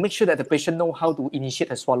you have to make sure that the patient know how to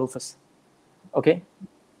initiate a swallow first. Okay?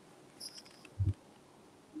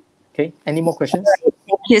 Okay, any more questions?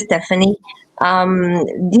 Thank you, Stephanie.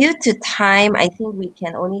 Due to time, I think we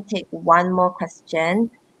can only take one more question.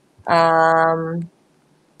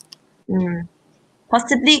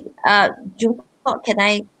 Possibly, Jungkook, can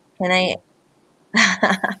I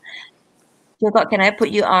Jungkook, can I put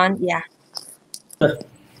you on? Yeah.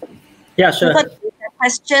 Yeah, sure. Jungkook, a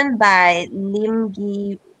question by Lim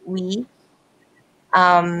Gi Wee.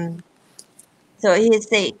 So he is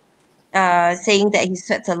saying that he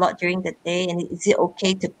sweats a lot during the day, and is it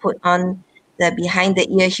okay to put on the behind the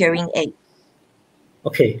ear hearing aid?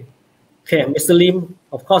 Okay, Mr. Lim,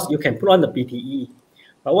 of course you can put on the PTE,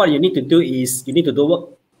 but what you need to do is you need to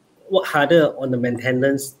work harder on the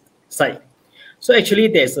maintenance side. So actually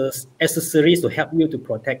there's accessories to help you to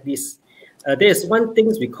protect this. There's one thing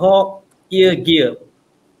we call ear gear.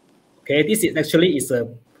 Okay, this is actually is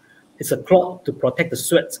a cloth to protect the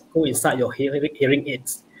sweat go inside your hearing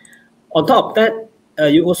aids. On top of that,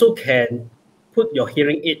 you also can put your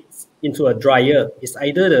hearing aids into a dryer. It's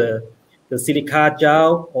either the silica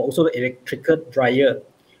gel or also the electrical dryer.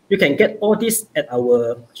 You can get all this at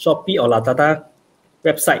our Shopee or Lazada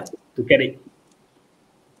website to get it.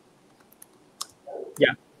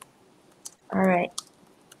 Yeah. All right.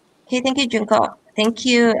 Okay, thank you, Jungkook. Thank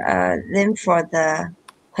you, Lim, for the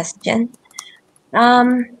question.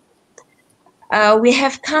 We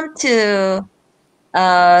have come to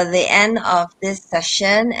the end of this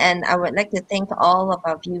session, and I would like to thank all of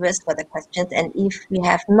our viewers for the questions. And if we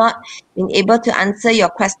have not been able to answer your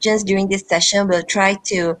questions during this session, we'll try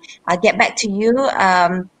to get back to you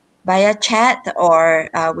via chat, or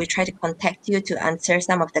we'll try to contact you to answer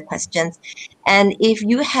some of the questions. And if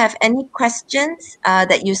you have any questions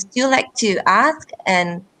that you still like to ask,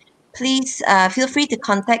 and please feel free to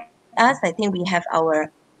contact us. I think we have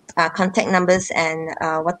our contact numbers and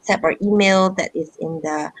WhatsApp or email that is in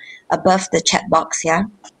the above the chat box. Yeah.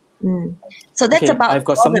 So that's okay, about. I've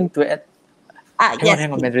got something to add.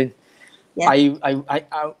 Hang on, Madeline. Yeah.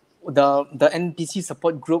 The NPC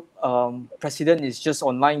support group president is just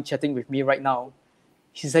online chatting with me right now.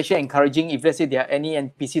 He's actually encouraging, if let's say there are any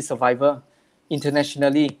NPC survivor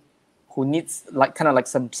internationally who needs kind of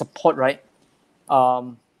some support, right?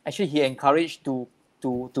 Actually, he encouraged to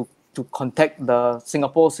contact the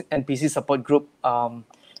Singapore NPC support group, and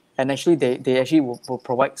actually they actually will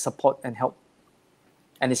provide support and help,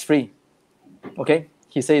 and it's free. Okay,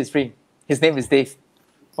 he says it's free. His name is Dave.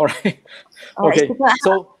 All right. Okay.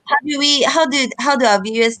 So how do our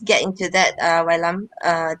viewers get into that, Wailam?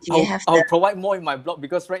 I'll provide more in my blog,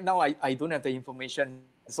 because right now I don't have the information.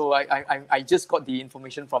 So I just got the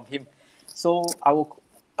information from him. So I will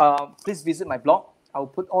please visit my blog. I'll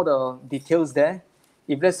put all the details there.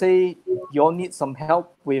 If let's say you all need some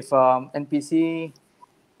help with NPC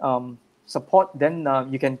support, then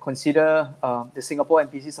you can consider the Singapore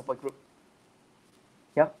NPC support group.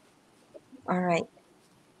 Yeah. All right.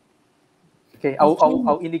 Okay,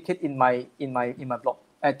 I'll indicate in my blog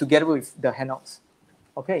together with the handouts.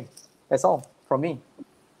 Okay, that's all from me.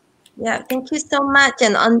 Yeah, thank you so much.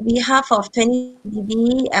 And on behalf of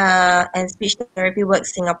 20dB and Speech Therapy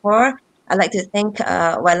Works Singapore, I'd like to thank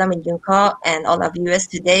Wailam and Jungkook and all our viewers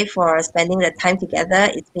today for spending the time together.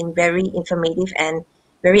 It's been very informative and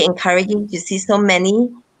very encouraging to see so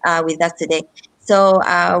many with us today. So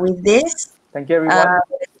with this, thank you, everyone.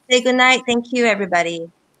 Say good night. Thank you, everybody.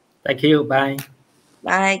 Thank you. Bye.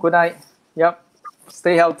 Bye. Good night. Yep.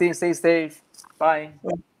 Stay healthy. Stay safe. Bye.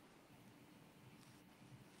 Yeah.